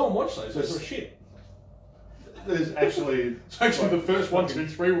 no one watched those. Those were shit. There's actually... Actually, the first 1, 2,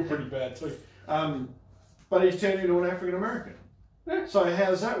 3 were pretty bad too. But he's turned into an African American. Yeah. So how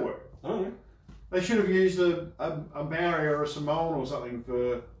does that work? I don't know. They should have used a Maori or a Samoan or something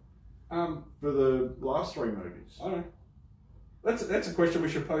for the last three movies. I don't know. That's a question we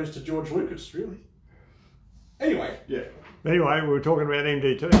should pose to George Lucas, really. Anyway. Yeah. Anyway, we were talking about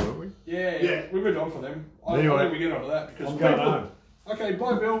MDT, weren't we? Yeah. We moved on for them. Anyway, I think we get onto that because I'm going home. Okay,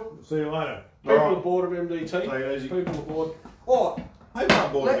 bye, Bill. See you later. People All right. are bored of MDT. Take it easy. People are bored. Oh, People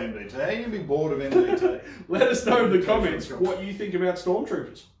aren't bored of MDT. How can you be bored of MDT? let us know in the comments what you think about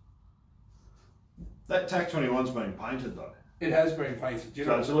Stormtroopers. That TAC 21's been painted though. It has been painted. Do you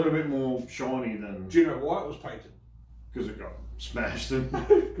So know? it's a little bit more shiny than... Do you know why it was painted? Because it got smashed and...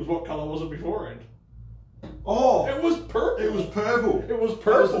 Because what colour was it beforehand? Oh! It was purple. It was purple. It was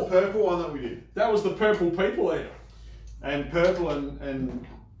That was the purple. purple one that we did. That was the purple people eater. And purple and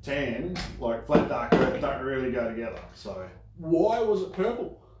tan, like flat dark purple, don't really go together. Why was it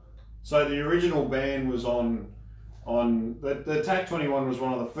purple? So the original ban was on the TAC 21 was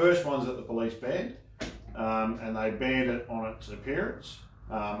one of the first ones that the police banned, and they banned it on its appearance.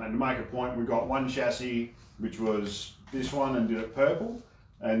 And to make a point, we got one chassis which was this one and did it purple,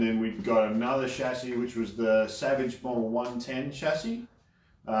 and then we got another chassis which was the Savage Model 110 chassis,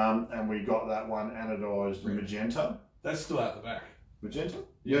 and we got that one anodised magenta. That's still out the back. Magenta?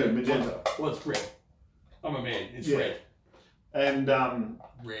 Yeah, magenta. Well, it's red. I'm a man. It's Yeah. red. And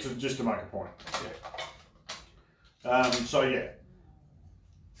Red. just to make a point. Yeah. So yeah.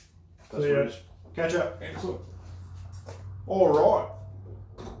 That's See what ya. it is. Catch up. Excellent. All right.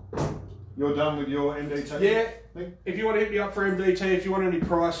 You're done with your MDT? Yeah. thing? If you want to hit me up for MDT, if you want any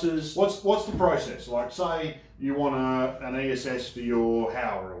prices. What's the process? Like, say you want an ESS for your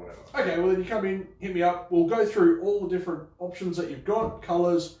Howler or whatever. Okay, well then you come in, hit me up. We'll go through all the different options that you've got,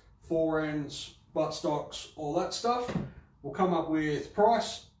 colours, foreends, buttstocks, all that stuff. We'll come up with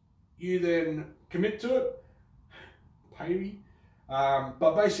price. You then commit to it. Pay me.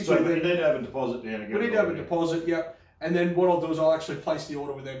 But basically, So we need to have a deposit down again. we need to have a deposit, yep. And then what I'll do is I'll actually place the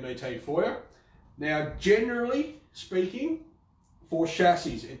order with MDT for you. Now, generally speaking, for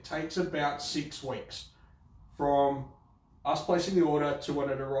chassis, it takes about 6 weeks from us placing the order to when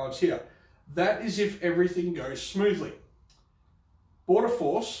it arrives here. That is if everything goes smoothly. Border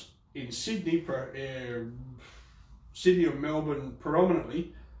Force in Sydney, Sydney or Melbourne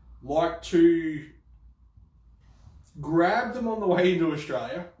predominantly, like to grab them on the way into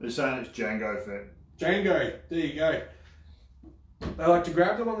Australia. They're saying it's Django fed. Django, there you go. They like to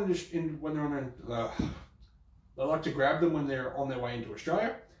grab them when they're on their, they like to grab them when they're on their way into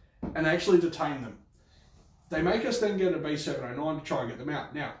Australia, and actually detain them. They make us then get a B709 to try and get them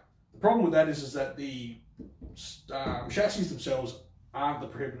out. Now, the problem with that is that the chassis themselves aren't the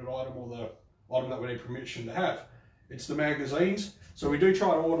prohibited item or the item that we need permission to have. It's the magazines. So we do try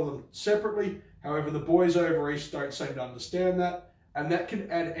to order them separately. However, the boys over east don't seem to understand that, and that can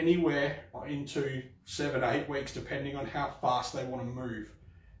add anywhere into 7 to 8 weeks depending on how fast they want to move.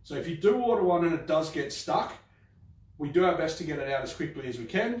 So if you do order one and it does get stuck, we do our best to get it out as quickly as we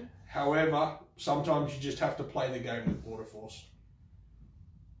can. However, sometimes you just have to play the game with Border Force.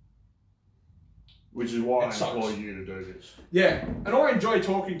 Which is why I It sucks. employ you to do this. Yeah, and I enjoy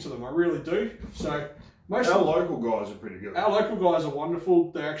talking to them, I really do. So most Our of local guys are pretty good. our local guys are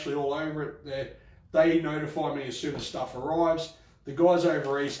wonderful. They're actually all over it. They notify me as soon as stuff arrives. The guys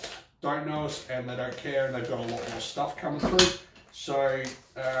over east don't know us and they don't care, and they've got a lot more stuff coming through. So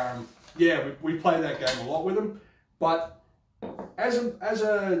yeah, we play that game a lot with them. But as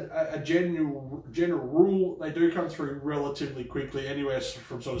a general rule, they do come through relatively quickly, anywhere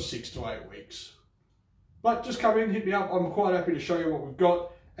from sort of 6 to 8 weeks. But just come in, hit me up. I'm quite happy to show you what we've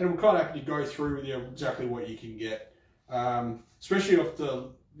got, and I'm quite happy to go through with you exactly what you can get. Especially off the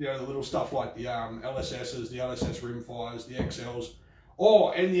you know, the little stuff like the LSSs, the LSS rimfires, the XLs,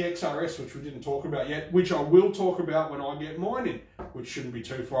 and the XRS, which we didn't talk about yet, which I will talk about when I get mine in, which shouldn't be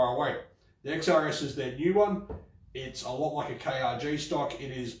too far away. The XRS is their new one. It's a lot like a KRG stock.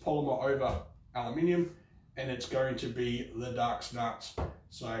 It is polymer over aluminium, and it's going to be the Dark's nuts.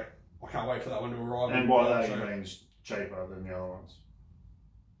 So I can't wait for that one to arrive. And by that it means cheaper than the other ones.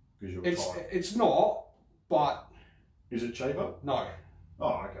 It's not, but is it cheaper? No.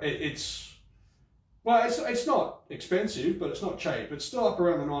 Oh, okay. It's not expensive, but it's not cheap. It's still up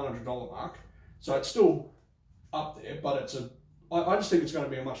around the $900 mark, so it's still up there. But I just think it's going to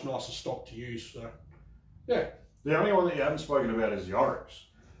be a much nicer stock to use. So, yeah. The only one that you haven't spoken about is the Oryx.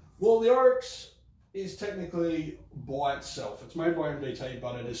 Well, the Oryx is technically by itself. It's made by MDT,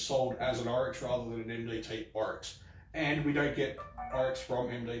 but it is sold as an Oryx rather than an MDT Oryx. And we don't get Oryx from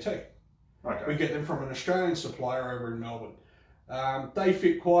MDT. Okay. We get them from an Australian supplier over in Melbourne. They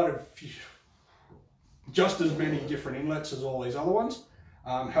fit quite a few, just as many different inlets as all these other ones.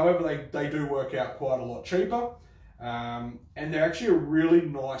 However, they do work out quite a lot cheaper. And they're actually a really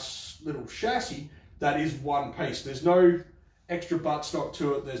nice little chassis that is one piece. There's no extra buttstock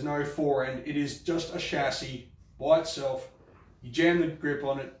to it. There's no fore end. It is just a chassis by itself. You jam the grip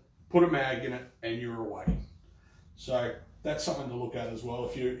on it, put a mag in it, and you're away. So that's something to look at as well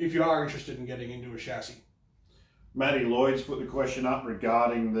if you are interested in getting into a chassis. Matty Lloyd's put the question up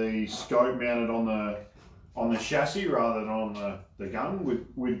regarding the scope mounted on the chassis rather than on the gun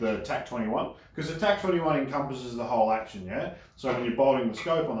with the TAC-21, because the TAC-21 encompasses the whole action, yeah? So when you're bolting the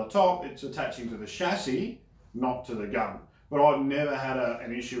scope on the top, it's attaching to the chassis, not to the gun. But I've never had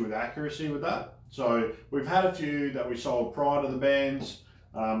an issue with accuracy with that. So we've had a few that we sold prior to the bans,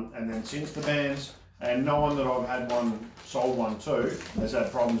 and then since the bans, and no one that I've had sold one to has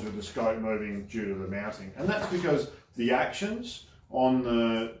had problems with the scope moving due to the mounting. And that's because the actions on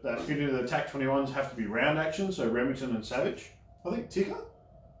that fit into the TAC-21s have to be round actions, so Remington and Savage. I think Ticker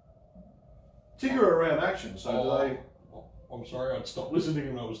are round actions, so do they... I'm sorry, I'd stopped listening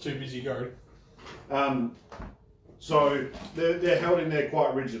and I was too busy going. So they're held in there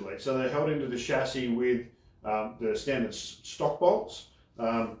quite rigidly. So they're held into the chassis with the standard stock bolts,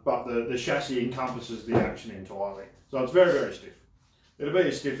 but the chassis encompasses the action entirely. So it's very, very stiff. It'll be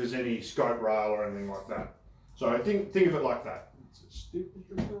as stiff as any scope rail or anything like that. So think of it like that. It's as stiff as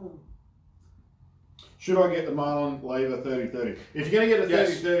your thumb. Should I get the Marlin, leave a 30-30? If you're going to get a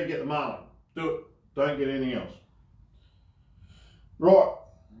 30-30, get the Marlin. Do it. Don't get anything else. Right.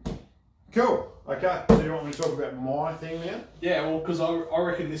 Cool. Okay, so you want me to talk about my thing now? Yeah, well, because I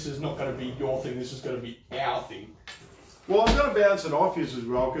reckon this is not going to be your thing, this is going to be our thing. Well, I'm going to bounce it off you as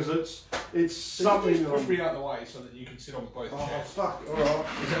well, because it's something you that push me out of the way so that you can sit on both chairs. Oh, fuck, alright.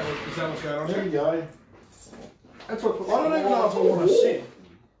 Is that what's going on There here? you go. That's what I don't even know if I want to sit.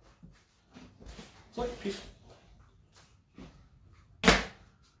 It's like piss.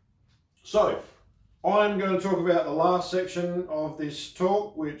 So, I'm going to talk about the last section of this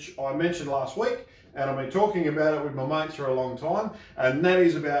talk, which I mentioned last week, and I've been talking about it with my mates for a long time, and that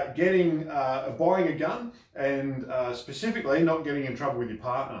is about buying a gun, and specifically not getting in trouble with your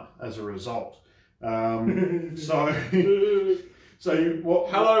partner as a result. Hello,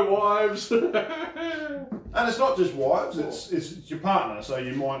 wives. And it's not just wives; it's your partner. So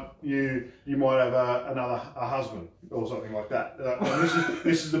you might have a husband or something like that. And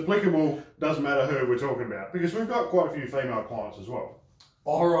this is applicable. Doesn't matter who we're talking about, because we've got quite a few female clients as well.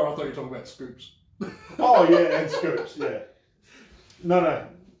 Oh right, I thought you were talking about scoops. Oh yeah, and scoops. Yeah. No.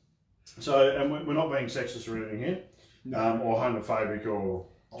 So, and we're not being sexist or anything here, or homophobic or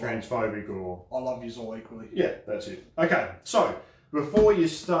transphobic or. I love you all equally. Yeah, that's it. Okay, so before you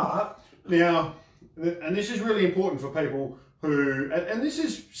start now. And this is really important for people who, and this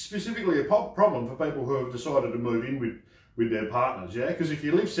is specifically a problem for people who have decided to move in with their partners, yeah? Because if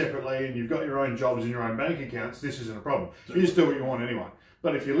you live separately and you've got your own jobs and your own bank accounts, this isn't a problem. You just do what you want anyway.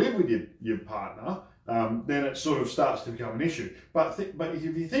 But if you live with your partner, then it sort of starts to become an issue. But if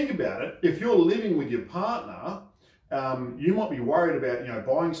you think about it, if you're living with your partner, you might be worried about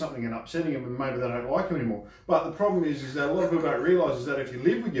buying something and upsetting them and maybe they don't like you anymore. But the problem is that a lot of people don't realise is that if you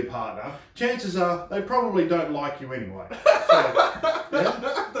live with your partner, chances are they probably don't like you anyway. So,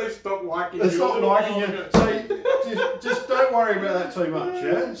 yeah? They stop liking you. They stop liking you. So just don't worry about that too much,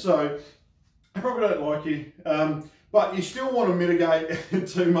 yeah? So they probably don't like you. But you still want to mitigate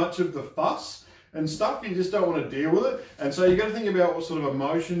too much of the fuss and stuff. You just don't want to deal with it. And so you've got to think about what sort of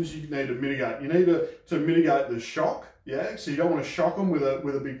emotions you need to mitigate. You need to mitigate the shock, yeah? So you don't want to shock them with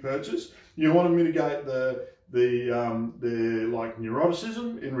a big purchase. You want to mitigate the like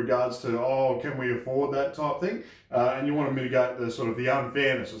neuroticism in regards to, oh, can we afford that type thing, and you want to mitigate the sort of the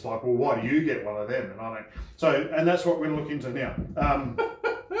unfairness. It's like, well, why do you get one of them and I don't? So, and that's what we're going to look into now.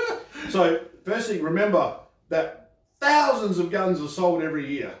 So firstly, remember that thousands of guns are sold every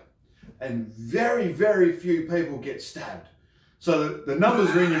year and very, very few people get stabbed. So the numbers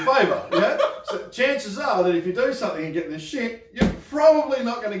are in your favour, yeah? So chances are that if you do something and get in the shit, you're probably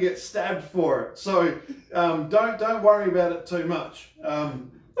not going to get stabbed for it. So don't worry about it too much.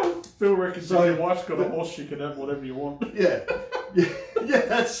 Phil reckons if your wife's got a horse, she can have whatever you want. Yeah,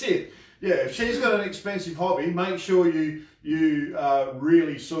 that's it. Yeah, if she's got an expensive hobby, make sure you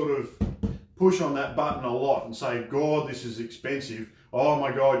really sort of push on that button a lot and say, God, this is expensive. Oh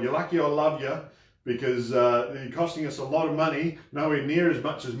my God, you're lucky I love you, because you're costing us a lot of money, nowhere near as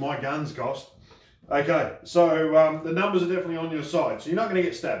much as my guns cost. Okay, so the numbers are definitely on your side, so you're not going to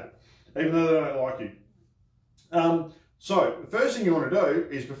get stabbed, even though they don't like you. So the first thing you want to do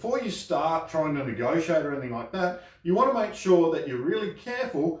is, before you start trying to negotiate or anything like that, you want to make sure that you're really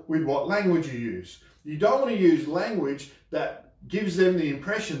careful with what language you use. You don't want to use language that gives them the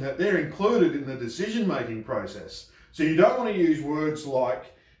impression that they're included in the decision-making process. So you don't want to use words like...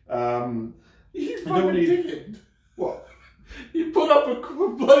 You fucking dickhead. What? You put up a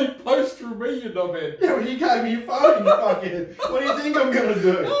bloody poster of me, you knobhead. Yeah, well, you gave me your phone, you fucking... What do you think I'm going to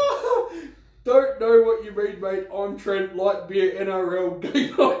do? Don't know what you mean, mate. I'm Trent, light beer, NRL, gay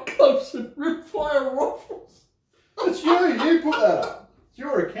nightclubs and rimfire rifles. It's you. You put that up. It's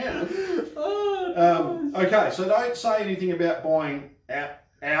your account. Okay, so don't say anything about buying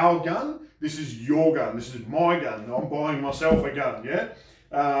our gun. This is your gun. This is my gun. I'm buying myself a gun, yeah?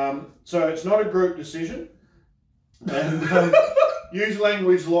 So it's not a group decision. And use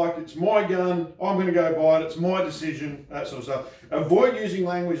language like, it's my gun, I'm going to go buy it, it's my decision, that sort of stuff. Avoid using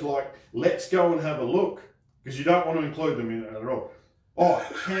language like, let's go and have a look, because you don't want to include them in it at all. Oh,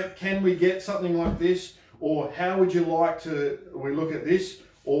 can we get something like this? Or how would you like we look at this?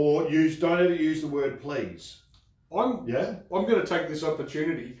 Or don't ever use the word please. I'm going to take this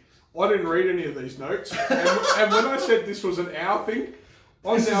opportunity. I didn't read any of these notes, and when I said this was an hour thing,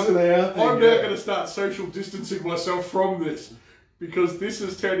 I'm now going to start social distancing myself from this, because this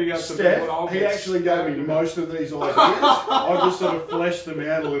is turning out to be what I'll he actually gave me most of these ideas. I just sort of fleshed them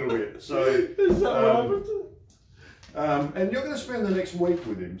out a little bit. So is that what happened? And you're going to spend the next week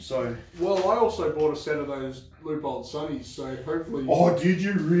with him. So well, I also bought a set of those Loophole Sunnies, so hopefully. Oh, did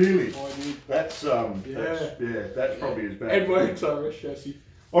you really? I did. That's that's probably as bad. And my entire chassis.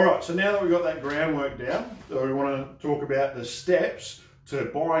 All right, so now that we've got that groundwork down, we want to talk about the steps to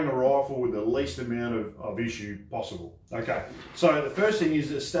buying a rifle with the least amount of issue possible. Okay, so the first thing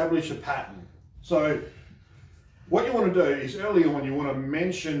is establish a pattern. So what you want to do is, early on, you want to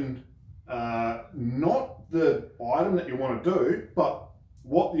mention not the item that you want to do, but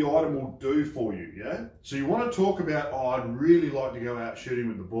what the item will do for you, yeah? So you want to talk about, oh, I'd really like to go out shooting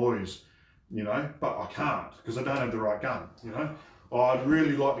with the boys, you know, but I can't because I don't have the right gun, you know? Oh, I'd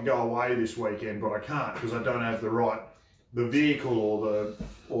really like to go away this weekend, but I can't because I don't have the vehicle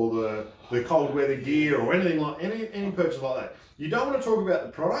or the cold weather gear or anything like any purchase like that. You don't want to talk about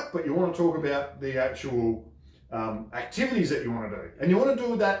the product, but you want to talk about the actual activities that you want to do, and you want to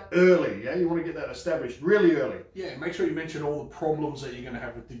do that early. Yeah, you want to get that established really early. Yeah, make sure you mention all the problems that you're going to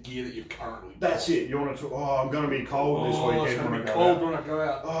have with the gear that you've currently got. That's it. You want to talk, oh, I'm going to be cold this weekend. It's going to be cold when I go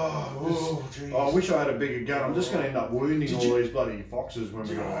out. I wish I had a bigger gun. I'm just going to end up wounding all these bloody foxes when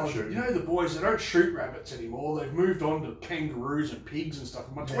we go out shooting. You know the boys, they don't shoot rabbits anymore. They've moved on to kangaroos and pigs and stuff.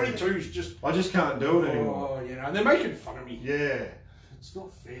 My 22's just... I just can't do it anymore. Oh, you know, and they're making fun of me. Yeah. It's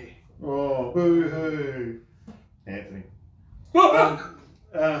not fair. Oh, boo-hoo. Anthony.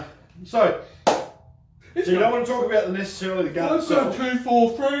 So you don't want to talk about necessarily the gun itself.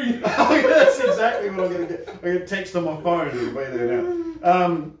 243. That's exactly what I'm going to get. I'm going to text on my phone. It'll be there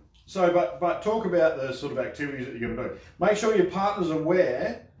now. But talk about the sort of activities that you're going to do. Make sure your partner's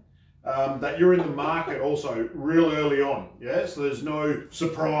aware that you're in the market also real early on. Yeah, so there's no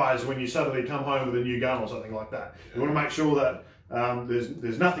surprise when you suddenly come home with a new gun or something like that. You want to make sure that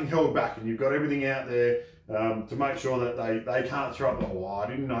there's nothing held back and you've got everything out there. To make sure that they can't throw up, oh, I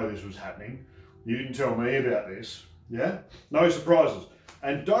didn't know this was happening. You didn't tell me about this. Yeah? No surprises.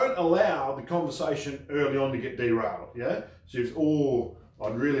 And don't allow the conversation early on to get derailed. Yeah? So if, oh,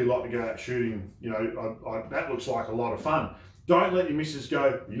 I'd really like to go out shooting, you know, that looks like a lot of fun. Don't let your missus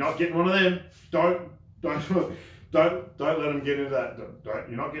go, you're not getting one of them. Don't let them get into that.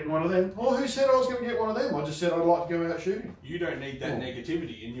 You're not getting one of them. Oh, who said I was going to get one of them? I just said I'd like to go out shooting. You don't need that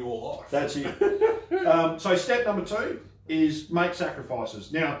negativity in your life. That's it. So step number 2 is make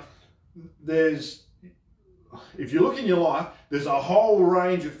sacrifices. Now, if you look in your life, there's a whole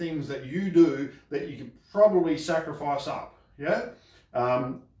range of things that you do that you could probably sacrifice up, yeah,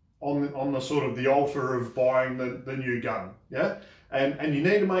 on the sort of the altar of buying the new gun, yeah, and you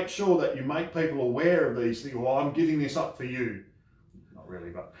need to make sure that you make people aware of these things. Well, I'm giving this up for you. Not really,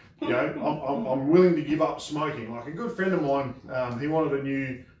 but you know, I'm willing to give up smoking. Like a good friend of mine, he wanted a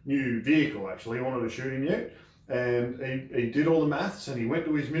new vehicle. Actually, he wanted a shooting ute. And he did all the maths, and he went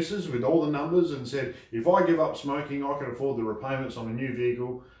to his missus with all the numbers and said, if I give up smoking, I can afford the repayments on a new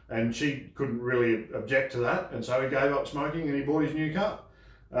vehicle. And she couldn't really object to that. And so he gave up smoking and he bought his new car.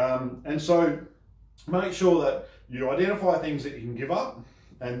 And so make sure that you identify things that you can give up,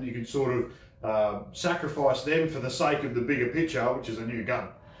 and you can sort of sacrifice them for the sake of the bigger picture, which is a new gun.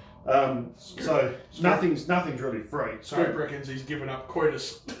 So nothing's really free. Scoop reckons he's given up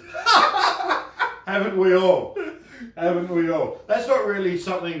coitus. Haven't we all? Haven't we all? That's not really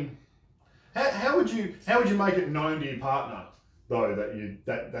something. How would you make it known to your partner though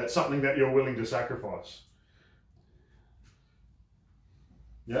that that's something that you're willing to sacrifice?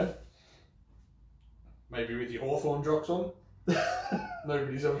 Yeah. Maybe with your Hawthorn jocks on.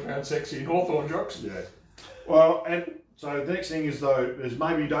 Nobody's ever found sexy in Hawthorn jocks. Yeah. Well, and so the next thing is though is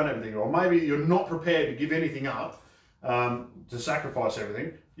maybe you don't have anything, or maybe you're not prepared to give anything up, to sacrifice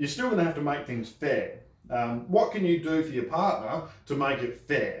everything. You're still going to have to make things fair. What can you do for your partner to make it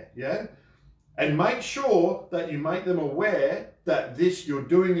fair? Yeah, and make sure that you make them aware that you're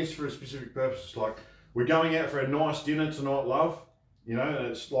doing this for a specific purpose. Like, we're going out for a nice dinner tonight, love. You know, and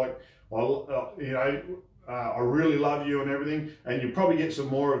it's like, I really love you and everything, and you'll probably get some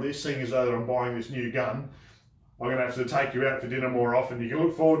more of this, seeing as though that I'm buying this new gun. I'm going to have to take you out for dinner more often. You can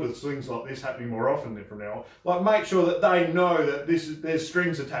look forward to things like this happening more often from now on. Like, make sure that they know that there's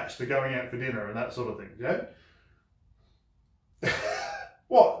strings attached to going out for dinner and that sort of thing, yeah?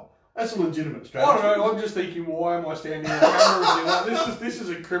 What? That's a legitimate strategy. I don't know, I'm just thinking, why am I standing on camera and like, this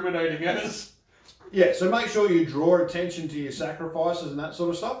is incriminating us. Yeah, so make sure you draw attention to your sacrifices and that sort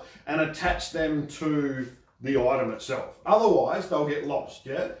of stuff, and attach them to the item itself. Otherwise, they'll get lost,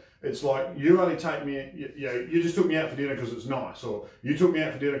 yeah? It's like, you only take me, you just took me out for dinner because it's nice, or you took me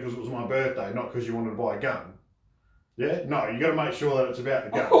out for dinner because it was my birthday, not because you wanted to buy a gun. Yeah? No, you got to make sure that it's about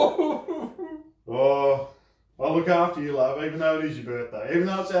the gun. Oh, I'll look after you, love, even though it is your birthday, even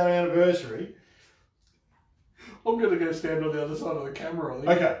though it's our anniversary. I'm going to go stand on the other side of the camera, I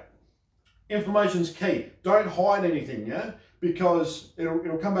think. Okay. Information's key. Don't hide anything, yeah? Because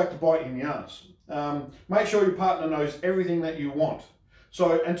it'll come back to bite you in the ass. Make sure your partner knows everything that you want.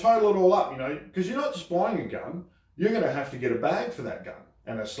 So, and total it all up, you know, because you're not just buying a gun, you're going to have to get a bag for that gun,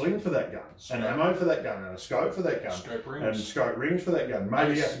 and a sling for that gun, and ammo for that gun, and a scope for that gun, scope rings. and scope rings for that gun.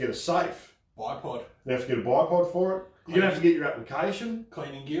 Maybe you have to get a safe. Bipod. You have to get a bipod for it. You're going to have to get your application.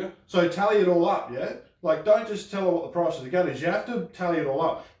 Cleaning gear. So tally it all up, yeah? Like, don't just tell her what the price of the gun is. You have to tally it all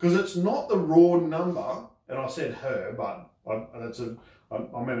up, because it's not the raw number, and I said her, but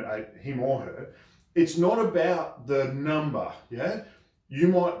I meant him or her. It's not about the number, yeah? You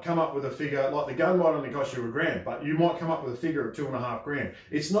might come up with a figure, like the gun might only cost you $1,000, but you might come up with a figure of $2,500.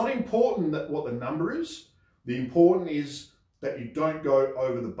 It's not important that what the number is. The important is that you don't go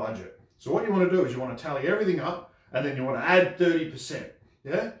over the budget. So what you want to do is you want to tally everything up, and then you want to add 30%,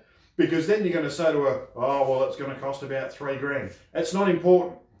 yeah? Because then you're going to say to her, oh, well, it's going to cost about $3,000. That's not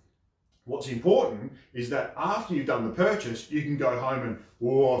important. What's important is that after you've done the purchase, you can go home and,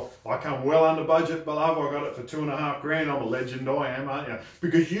 oh, I come well under budget, beloved. I got it for $2,500. I'm a legend, I am, aren't you?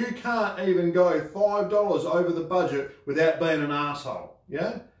 Because you can't even go $5 over the budget without being an asshole.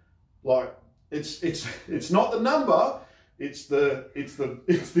 Yeah, like it's not the number, it's the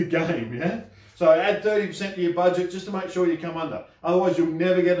game. Yeah. So add 30% to your budget just to make sure you come under. Otherwise, you'll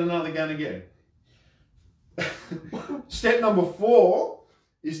never get another gun again. Step number 4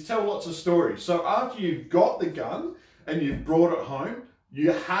 is tell lots of stories. So after you've got the gun and you've brought it home,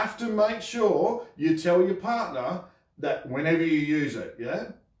 you have to make sure you tell your partner that whenever you use it,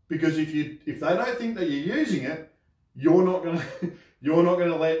 yeah? Because if they don't think that you're using it, you're not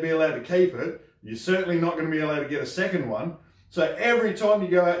gonna be allowed to keep it. You're certainly not going to be allowed to get a second one. So every time you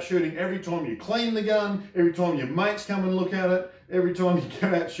go out shooting, every time you clean the gun, every time your mates come and look at it, every time you go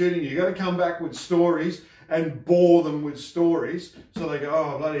out shooting, you got to come back with stories and bore them with stories so they go,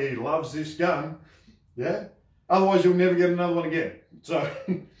 oh, bloody, he loves this gun. Yeah? Otherwise, you'll never get another one again. So,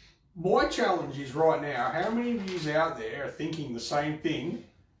 my challenge is right now, how many of you out there are thinking the same thing?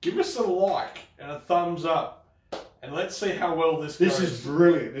 Give us a like and a thumbs up, and let's see how well this goes. This is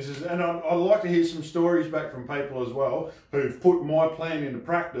brilliant. And I'd like to hear some stories back from people as well who've put my plan into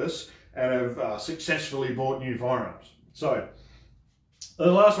practice and have successfully bought new firearms. So,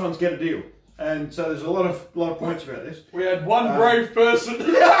 the last one's get a deal. And so there's a lot of points about this. We had one brave person.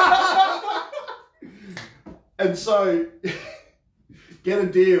 And so, get a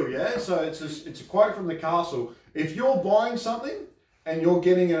deal, yeah? So it's a quote from the castle. If you're buying something and you're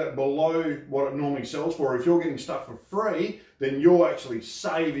getting it below what it normally sells for, if you're getting stuff for free, then you're actually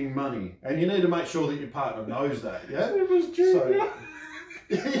saving money. And you need to make sure that your partner knows that, yeah? It was Junior.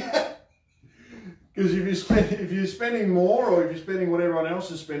 So, yeah. Because if you're spending more, or if you're spending what everyone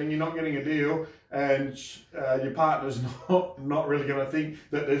else is spending, you're not getting a deal, and your partner's not really going to think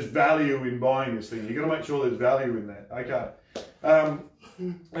that there's value in buying this thing. You've got to make sure there's value in that. Okay.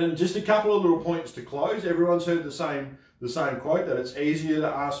 And just a couple of little points to close. Everyone's heard the same quote, that it's easier to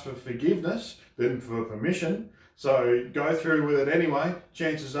ask for forgiveness than for permission. So go through with it anyway.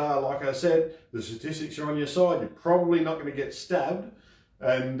 Chances are, like I said, the statistics are on your side. You're probably not going to get stabbed.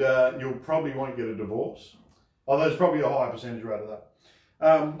 And you'll probably won't get a divorce. Although there's probably a high percentage rate of that.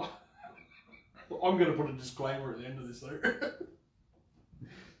 I'm going to put a disclaimer at the end of this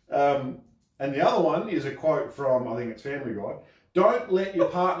though. And the other one is a quote from, I think it's Family Guy. Don't let your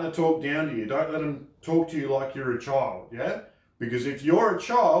partner talk down to you. Don't let them talk to you like you're a child, yeah? Because if you're a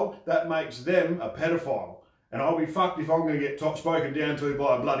child, that makes them a pedophile. And I'll be fucked if I'm going to get spoken down to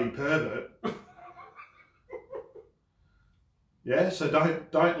by a bloody pervert. Yeah, so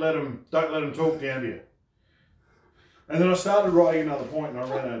don't let them talk down to you. And then I started writing another point, and I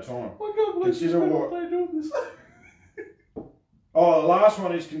ran out of time. I can't believe they're doing this. Oh, the last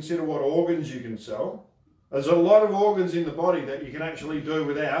one is consider what organs you can sell. There's a lot of organs in the body that you can actually do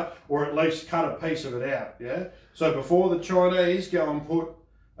without, or at least cut a piece of it out. Yeah. So before the Chinese go and put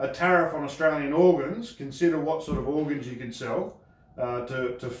a tariff on Australian organs, consider what sort of organs you can sell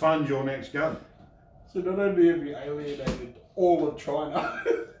to fund your next gun. So not only have you alienated all of China,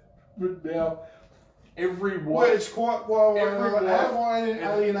 but now every wife... Well, it's quite... Well, have I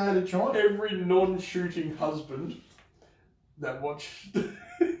alienated China? Every non-shooting husband that watched...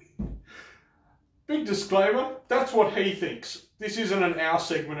 Big disclaimer, that's what he thinks. This isn't an our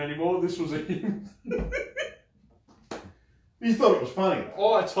segment anymore, this was a him. You thought it was funny?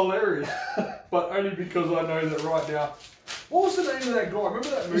 Oh, it's hilarious. But only because I know that right now... What was the name of that guy? Remember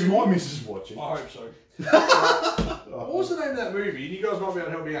that movie? Is my missus watching? I hope so. What was the name of that movie? And you guys might be able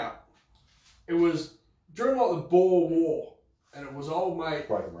to help me out. It was during like the Boer War, and it was old mate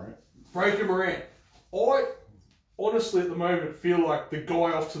Breaker Morant. I honestly at the moment feel like the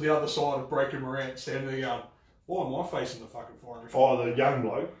guy off to the other side of Breaker Morant standing there going, "Why am I facing the fucking fire?" Oh, the young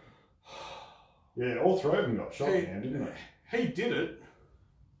bloke. Yeah, all three of them got shot, man, didn't they? He did it.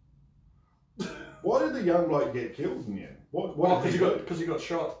 Why did the young bloke get killed in the end? Because he got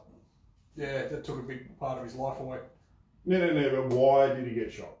shot. Yeah, that took a big part of his life away. No, but why did he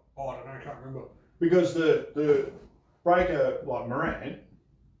get shot? Oh, I don't know, I can't remember. Because the breaker, like Morant,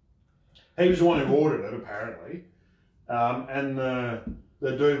 he was the one who ordered it, apparently. And the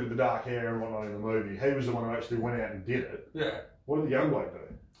dude with the dark hair and whatnot in the movie, he was the one who actually went out and did it. Yeah. What did the young bloke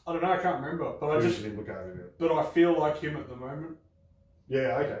do? I don't know, I can't remember. But I just implicated it. But I feel like him at the moment.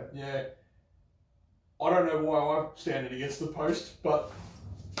 Yeah, okay. Yeah. I don't know why I'm standing against the post, but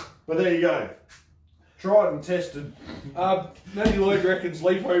there you go. Tried and tested. Matty Lloyd reckons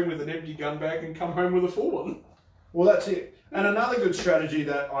leave home with an empty gun bag and come home with a full one. Well, that's it. And another good strategy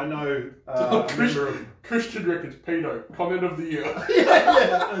that I know a member of... Christian reckons pedo. Comment of the year.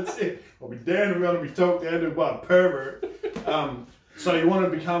 yeah, that's it. I'll be damned if I'm going to be talked down to by a pervert. So you want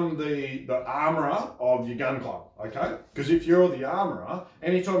to become the armourer of your gun club, okay? Because if you're the armourer,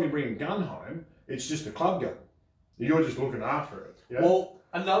 anytime you bring a gun home, it's just a club gun. You're just looking after it. Yeah? Well,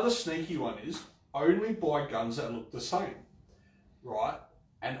 another sneaky one is only buy guns that look the same, right?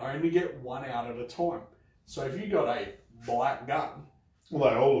 And only get one out at a time. So if you got a black gun... Well,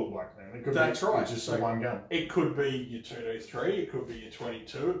 they all look black, man. It could that's be, right. It's just so one gun. It could be your 223, it could be your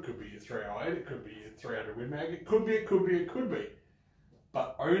 22, it could be your 308, it could be your 300 Win Mag. It could be.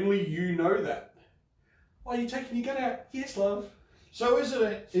 But only you know that. Oh, you taking your gun out? Yes, love. So is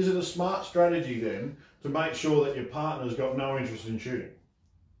it a smart strategy then to make sure that your partner's got no interest in shooting?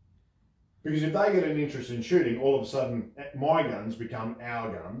 Because if they get an interest in shooting, all of a sudden my guns become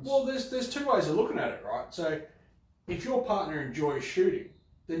our guns. Well, there's two ways of looking at it, right? So if your partner enjoys shooting,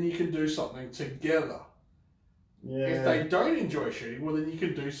 then you can do something together. Yeah. If they don't enjoy shooting, well, then you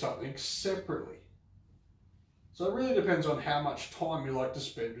can do something separately. So it really depends on how much time you like to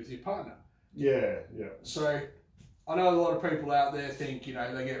spend with your partner. Yeah. So I know a lot of people out there think, you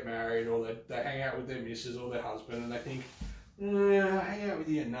know, they get married or they hang out with their missus or their husband and they think, I hang out with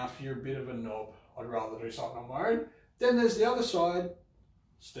you enough, you're a bit of a knob. I'd rather do something on my own. Then there's the other side,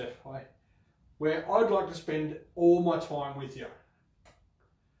 Steph, hi, where I'd like to spend all my time with you.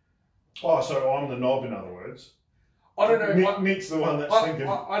 Oh, so I'm the knob, in other words. I don't know. Nick's the one that's thinking.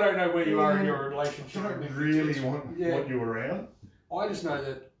 I don't know where you are in your relationship. I don't really want you around. I just know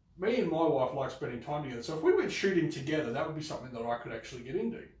that me and my wife like spending time together. So if we went shooting together, that would be something that I could actually get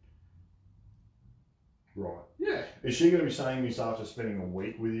into. Right. Yeah. Is she going to be saying this after spending a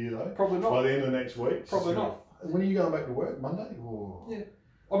week with you, though? Probably not. By the end of next week? Probably not. When are you going back to work? Monday? Or... Yeah.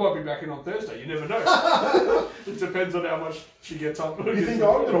 I might be back in on Thursday. You never know. It depends on how much she gets up. You think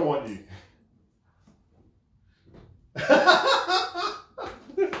I'm going to want you?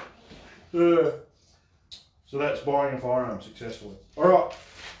 So that's buying a firearm successfully. All right.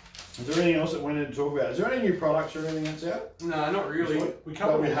 Is there anything else that we need to talk about? Is there any new products or anything that's out? No, not really. We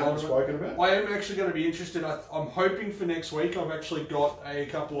haven't spoken about. I am actually going to be interested. I'm hoping for next week. I've actually got a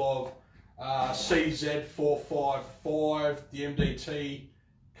couple of CZ455, the MDT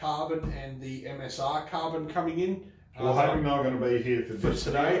carbon and the MSR carbon coming in. We're hoping they're going to be here for this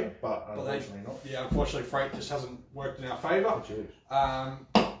today, video, but unfortunately not. Yeah, unfortunately freight just hasn't worked in our favour. Oh,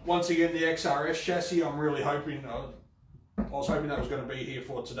 once again, the XRS chassis, I'm really hoping, I was hoping that was going to be here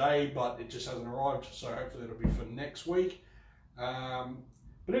for today, but it just hasn't arrived, so hopefully it'll be for next week. But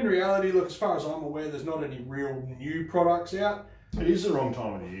in reality, look, as far as I'm aware, there's not any real new products out. It is the wrong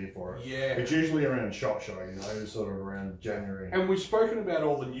time of the year for it. Yeah. It's usually around SHOT Show, you know, sort of around January. And we've spoken about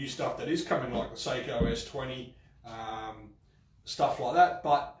all the new stuff that is coming, like the Seiko S20, stuff like that,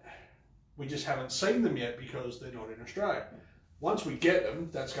 but we just haven't seen them yet because they're not in Australia. Once we get them,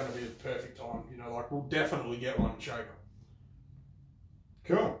 that's going to be the perfect time. You know, like we'll definitely get one and show them.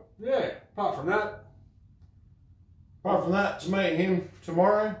 Cool. Yeah, apart from that, it's me and him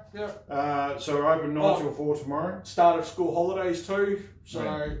tomorrow. Yep. So we're open 9 till 4 tomorrow. Start of school holidays too.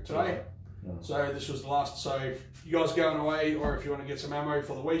 So today. Yeah. So this was the last. So if you guys are going away or if you want to get some ammo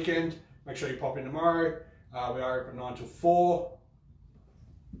for the weekend, make sure you pop in tomorrow. We are open 9 till 4.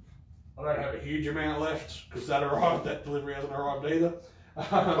 I don't have a huge amount left because that delivery hasn't arrived either.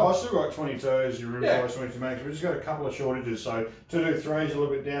 I still got 22s, your Rimfire 22 Max. We've just got a couple of shortages, so 223 is a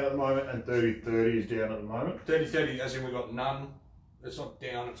little bit down at the moment, and 3030 is down at the moment. 3030, as in we got none. It's not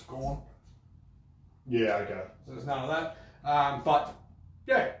down, it's gone. Yeah, okay. So there's none of that. But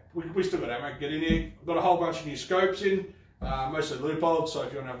yeah, we still got ammo to get in here. We've got a whole bunch of new scopes in, mostly loopholed, so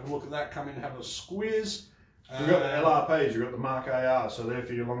if you want to have a look at that, come in and have a squiz. We've got the LRPs, we've got the Mark AR, so they're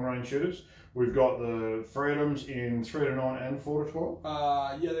for your long range shooters. We've got the Freedoms in 3 to 9 and 4 to 12. Yeah,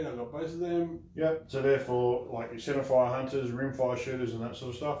 I think I've got both of them. Yep, so they're for like your centerfire hunters, rimfire shooters, and that sort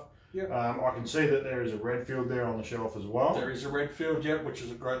of stuff. Yep. I can see that there is a Redfield there on the shelf as well. There is a Redfield, yep, which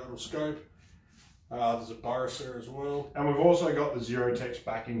is a great little scope. There's a Boris there as well. And we've also got the Zerotex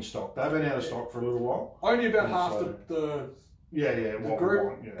back in stock. They've been out of stock for a little while. Only about half the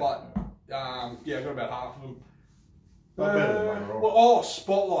group, yeah. but yeah, I've got about half of them. Not better than mine, right? Oh,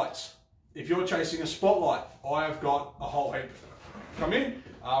 spotlights. If you're chasing a spotlight, I have got a whole heap come in.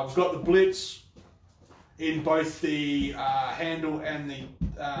 I've got the Blitz in both the handle and the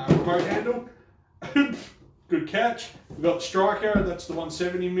remote handle. Good catch. We've got the Striker, that's the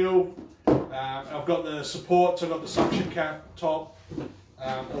 170mm. I've got the supports, I've got the suction cap top,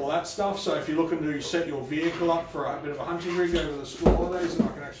 all that stuff. So if you're looking to set your vehicle up for a bit of a hunting rig over the school holidays, then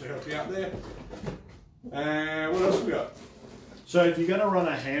I can actually help you out there. What else have we got? So if you're going to run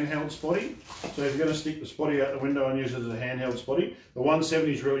a handheld spotty, so if you're going to stick the spotty out the window and use it as a handheld spotty, the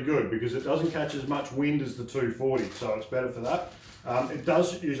 170 is really good because it doesn't catch as much wind as the 240, so it's better for that. It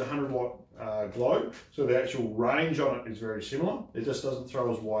does use a 100-watt globe, so the actual range on it is very similar. It just doesn't throw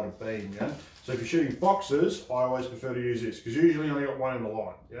as wide a beam, yeah? So if you're shooting foxes, I always prefer to use this because usually you only got one in the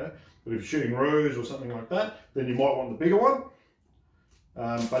line, yeah? But if you're shooting roos or something like that, then you might want the bigger one.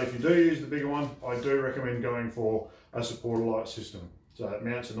 But if you do use the bigger one, I do recommend going for a supporter light system. So it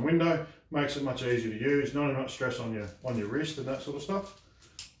mounts in the window, makes it much easier to use, not as much stress on your wrist and that sort of stuff.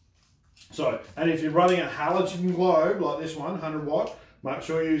 So, and if you're running a halogen globe like this one, 100 watt, make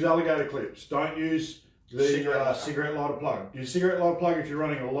sure you use alligator clips. Don't use the cigarette lighter plug. Use cigarette lighter plug if you're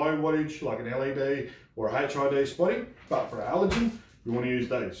running a low wattage like an LED or a HID spotty, but for halogen, you want to use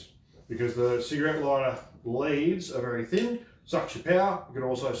these because the cigarette lighter leads are very thin, sucks your power, you can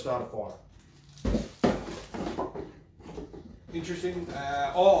also start a fire. Interesting.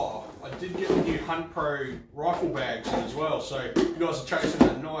 I did get the new Hunt Pro rifle bags in as well. So if you guys are chasing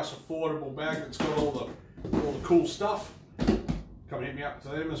a nice affordable bag that's got all the cool stuff, come and hit me up to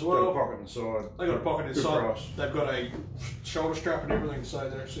them as well. Got a pocket inside. They got a pocket inside. Price. They've got a shoulder strap and everything, so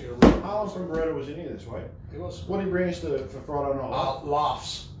they're actually a Harlan from Beretta was in here this week. It was. What did he bring us for Friday night?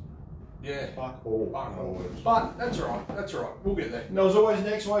 Laughs. Yeah. Fuck all. But that's alright. That's alright. We'll get there. And there was always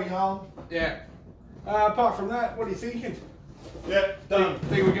next week, Harlan. Yeah. Apart from that, what are you thinking? Yeah, done.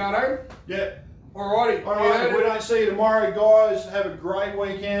 Think we're going home? Yeah. Alrighty. Alright, if we don't see you tomorrow, guys, have a great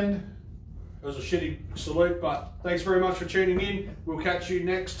weekend. It was a shitty salute, but thanks very much for tuning in. We'll catch you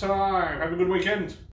next time. Have a good weekend.